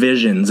about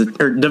divisions,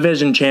 or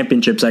division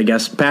championships, I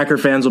guess, Packer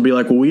fans will be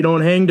like, well, we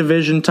don't hang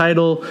division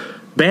title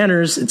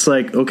banners, it's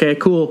like, okay,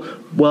 cool.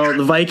 Well,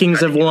 the Vikings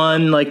have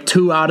won like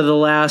 2 out of the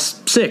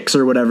last 6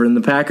 or whatever, and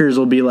the Packers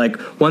will be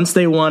like, once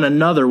they won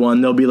another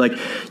one, they'll be like,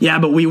 yeah,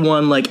 but we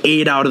won like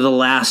 8 out of the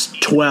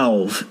last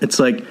 12. It's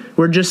like,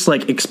 we're just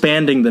like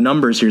expanding the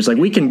numbers here. It's like,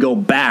 we can go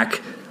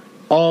back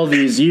all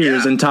these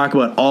years and talk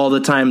about all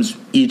the times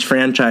each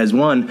franchise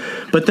won.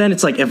 But then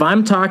it's like, if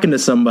I'm talking to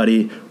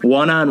somebody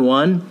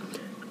one-on-one,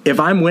 if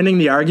I'm winning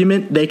the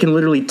argument, they can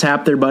literally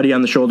tap their buddy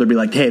on the shoulder and be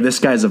like, hey, this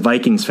guy's a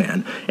Vikings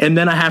fan. And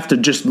then I have to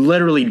just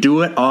literally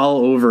do it all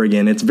over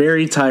again. It's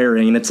very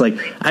tiring. And it's like,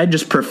 I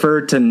just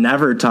prefer to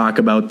never talk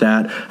about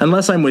that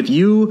unless I'm with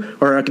you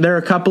or there are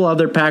a couple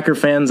other Packer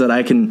fans that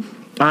I can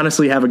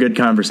honestly have a good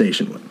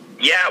conversation with.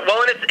 Yeah,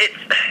 well, and it's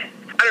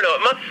I don't know,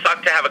 it must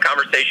suck to have a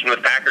conversation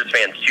with Packers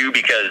fans, too,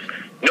 because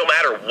no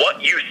matter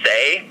what you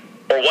say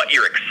or what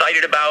you're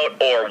excited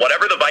about or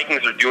whatever the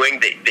Vikings are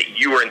doing that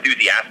you are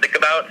enthusiastic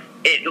about,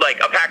 it, like,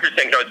 a Packers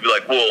fan can always be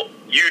like, well,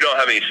 you don't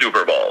have any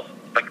Super Bowls.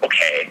 Like,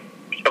 okay,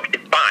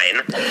 it's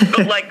fine.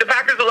 But, like, the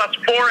Packers have lost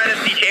 4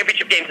 NFC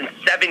championship games in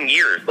 7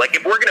 years. Like,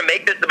 if we're going to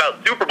make this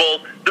about Super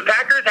Bowls, the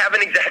Packers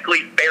haven't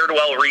exactly fared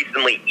well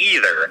recently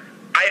either.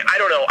 I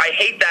don't know. I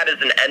hate that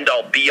as an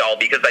end-all, be-all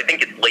because I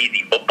think it's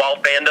lazy football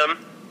fandom.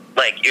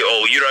 Like,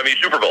 oh, you don't have any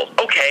Super Bowls.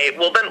 Okay,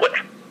 well, then what?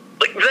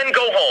 Like, then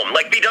go home.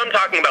 Like, be done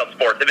talking about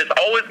sports. If it's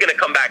always going to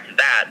come back to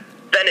that,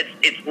 then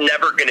it's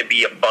never going to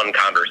be a fun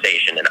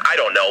conversation. And I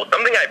don't know.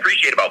 Something I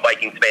appreciate about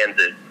Vikings fans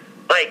is,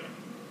 like,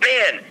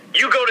 man,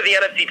 you go to the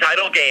NFC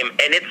title game,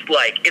 and it's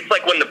like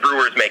when the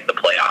Brewers make the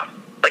playoffs.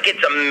 Like,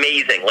 it's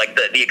amazing. Like,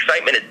 the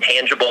excitement is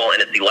tangible,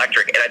 and it's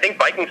electric. And I think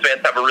Vikings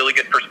fans have a really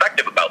good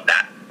perspective about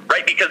that,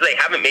 right? Because they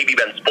haven't maybe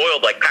been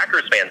spoiled like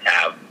Packers fans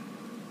have.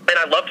 And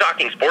I love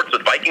talking sports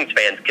with Vikings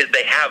fans because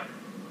they have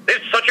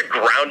such a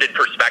grounded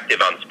perspective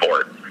on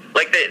sports.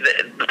 Like,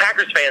 the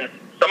Packers fans,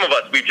 some of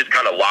us, we've just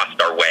kind of lost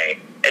our way.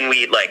 And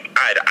we, like,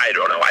 I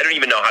don't know. I don't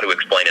even know how to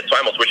explain it, so I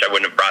almost wish I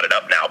wouldn't have brought it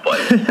up now. But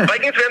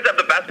Vikings fans have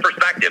the best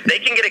perspective. They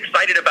can get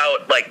excited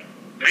about, like,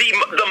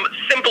 the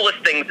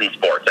simplest things in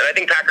sports. And I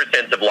think Packers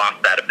fans have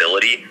lost that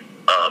ability.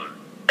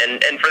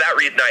 And for that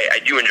reason, I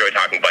do enjoy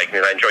talking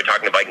Vikings. I enjoy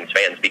talking to Vikings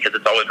fans because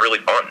it's always really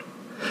fun.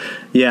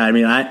 Yeah, I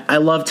mean, I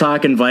love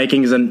talking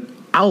Vikings, and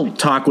I'll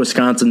talk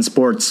Wisconsin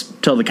sports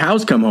till the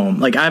cows come home.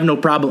 Like, I have no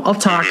problem. I'll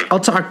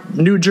talk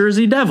New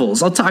Jersey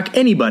Devils. I'll talk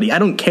anybody. I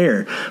don't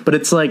care. But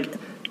it's like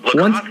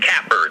lacrosse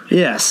catbirds.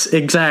 Yes,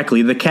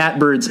 exactly. The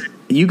catbirds.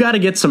 You got to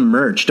get some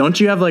merch. Don't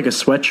you have like a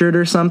sweatshirt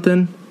or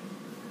something?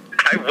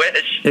 I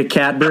wish. A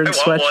catbird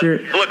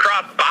sweatshirt.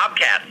 Lacrosse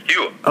Bobcats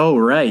too. Oh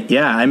right,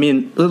 yeah. I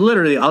mean,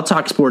 literally, I'll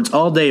talk sports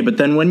all day. But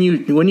then when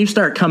you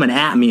start coming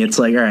at me, it's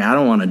like, all right, I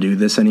don't want to do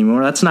this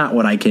anymore. That's not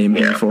what I came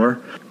here for.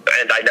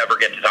 And I never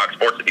get to talk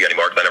sports with you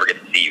anymore because I never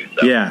get to see you.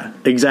 So. Yeah,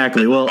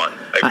 exactly. Well, fun.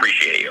 I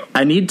appreciate you.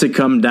 I need to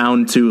come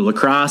down to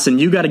lacrosse,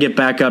 and you got to get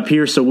back up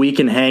here so we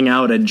can hang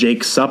out at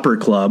Jake's Supper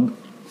Club.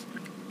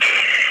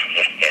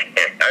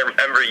 I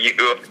remember you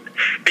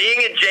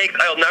being at Jake's.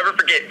 I'll never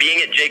forget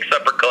being at Jake's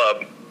Supper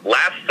Club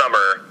last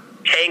summer,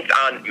 tanked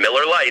on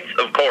Miller Lights,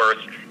 of course,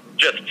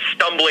 just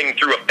stumbling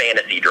through a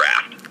fantasy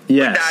draft.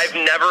 Yes. Like, I've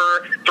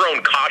never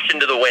thrown caution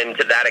to the wind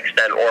to that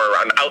extent, or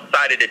I'm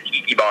outside at a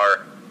tiki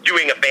bar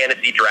doing a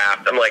fantasy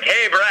draft. I'm like,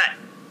 hey, Brett,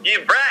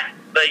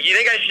 like, you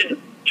think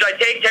should I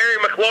take Terry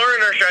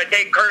McLaurin or should I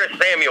take Curtis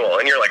Samuel?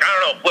 And you're like, I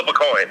don't know, flip a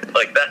coin.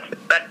 Like, that's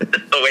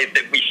the way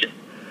that we should.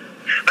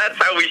 That's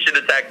how we should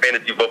attack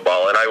fantasy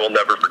football, and I will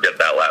never forget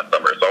that last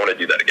summer, so I want to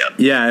do that again.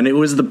 Yeah, and it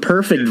was the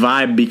perfect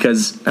vibe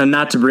because, and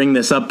not to bring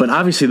this up, but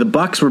obviously the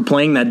Bucs were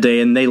playing that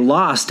day, and they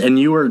lost, and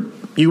you were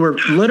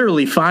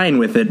literally fine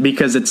with it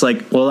because it's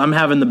like, well, I'm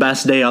having the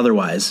best day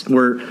otherwise.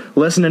 We're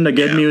listening to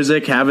good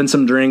music, having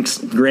some drinks,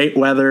 great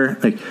weather.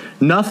 Like,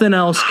 nothing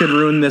else could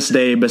ruin this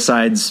day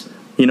besides,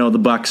 the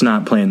Bucs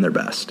not playing their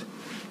best.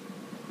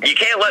 You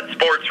can't let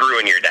sports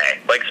ruin your day.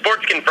 Like,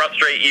 sports can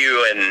frustrate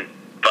you,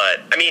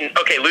 but, I mean,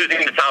 okay, losing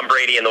to Tom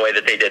Brady in the way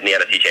that they did in the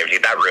NFC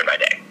Championship, that ruined my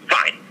day.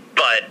 Fine.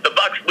 But the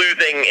Bucs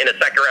losing in a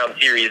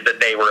second-round series that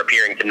they were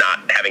appearing to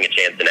not having a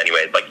chance in any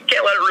way, like, you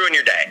can't let it ruin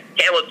your day.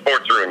 You can't let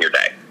sports ruin your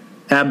day.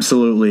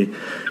 Absolutely.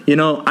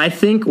 I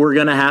think we're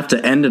going to have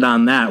to end it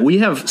on that. We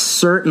have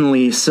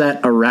certainly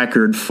set a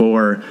record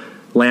for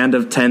Land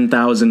of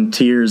 10,000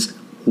 Tears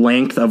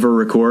length of a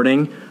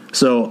recording.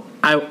 So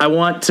I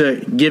want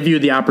to give you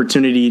the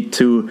opportunity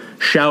to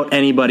shout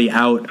anybody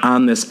out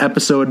on this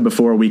episode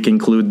before we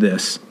conclude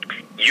this.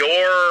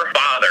 Your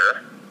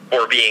father,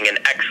 for being an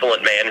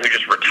excellent man who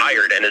just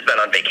retired and has been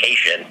on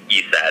vacation,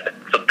 you said.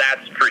 So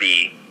that's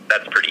pretty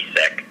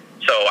sick.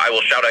 So I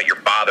will shout out your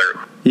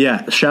father.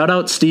 Yeah, shout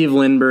out Steve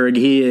Lindbergh.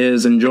 He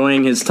is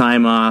enjoying his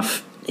time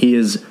off. He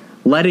is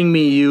letting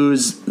me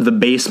use the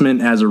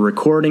basement as a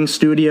recording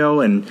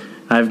studio, and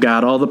I've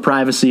got all the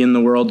privacy in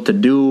the world to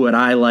do what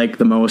I like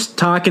the most,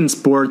 talking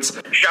sports.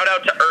 Shout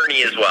out to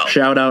Ernie as well.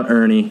 Shout out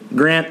Ernie.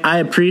 Grant, I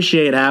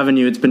appreciate having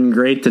you. It's been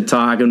great to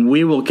talk, and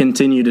we will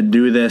continue to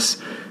do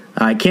this.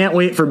 I can't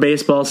wait for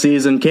baseball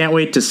season. Can't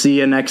wait to see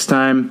you next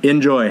time.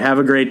 Enjoy. Have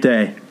a great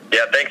day. Yeah,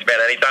 thanks, man.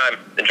 Anytime.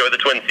 Enjoy the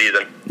Twins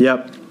season.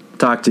 Yep.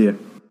 Talk to you.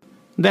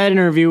 That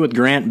interview with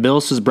Grant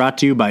Bilse is brought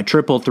to you by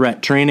Triple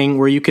Threat Training,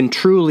 where you can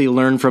truly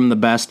learn from the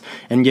best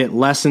and get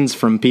lessons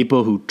from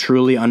people who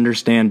truly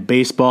understand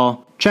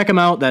baseball. Check them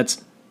out.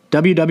 That's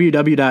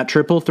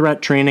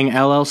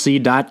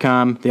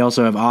www.triplethreattrainingllc.com. They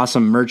also have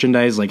awesome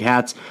merchandise like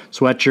hats,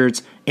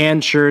 sweatshirts,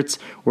 and shirts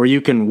where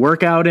you can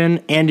work out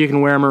in and you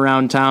can wear them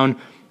around town.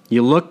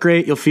 You look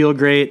great, you'll feel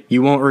great,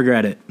 you won't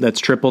regret it. That's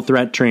Triple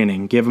Threat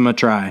Training. Give them a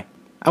try.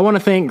 I want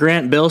to thank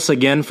Grant Bilse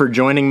again for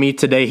joining me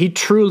today. He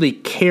truly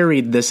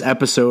carried this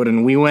episode,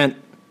 and we went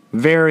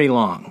very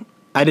long.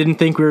 I didn't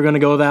think we were going to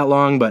go that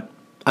long, but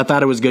I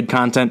thought it was good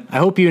content. I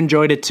hope you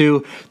enjoyed it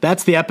too.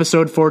 That's the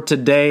episode for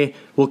today.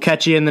 We'll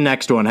catch you in the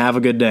next one. Have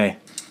a good day.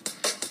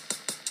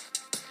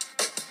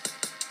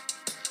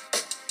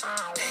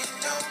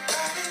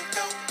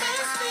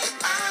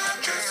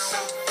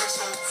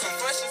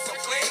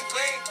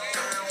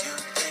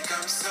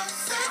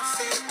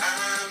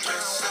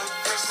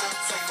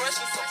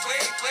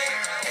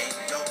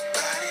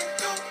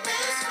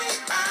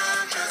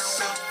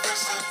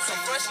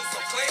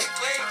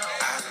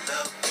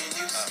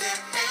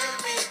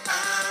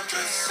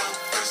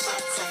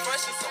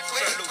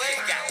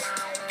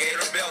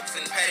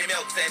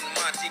 And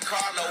Monte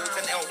Carlos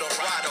and El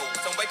Dorado.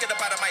 So I'm waking up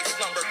out of my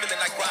slumber feeling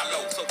like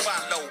Rollo. So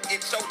follow,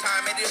 it's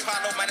showtime at the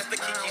Apollo minus the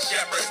Kiki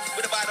Shepherds.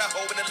 With about a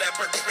hoe and a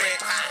leopard print.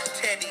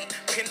 Teddy,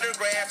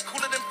 Pendergrass,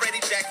 cooler than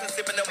Freddie Jackson,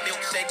 sipping a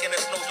milkshake in a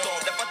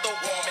snowstorm. Left my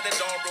throat warm in the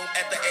dorm room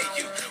at the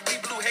AU.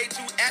 We blew hay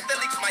to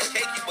athletes might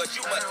cake you, but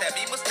you must have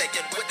me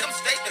mistaken with them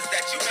statements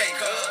that you make,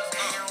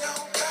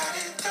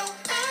 Nobody don't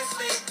ask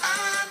me,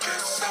 I'm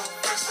just so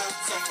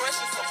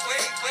fresh and so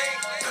clean.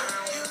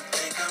 You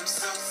think I'm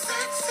so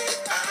sexy?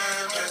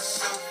 I'm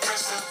just so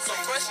fresh and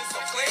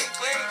so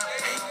clean.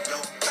 Ain't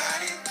no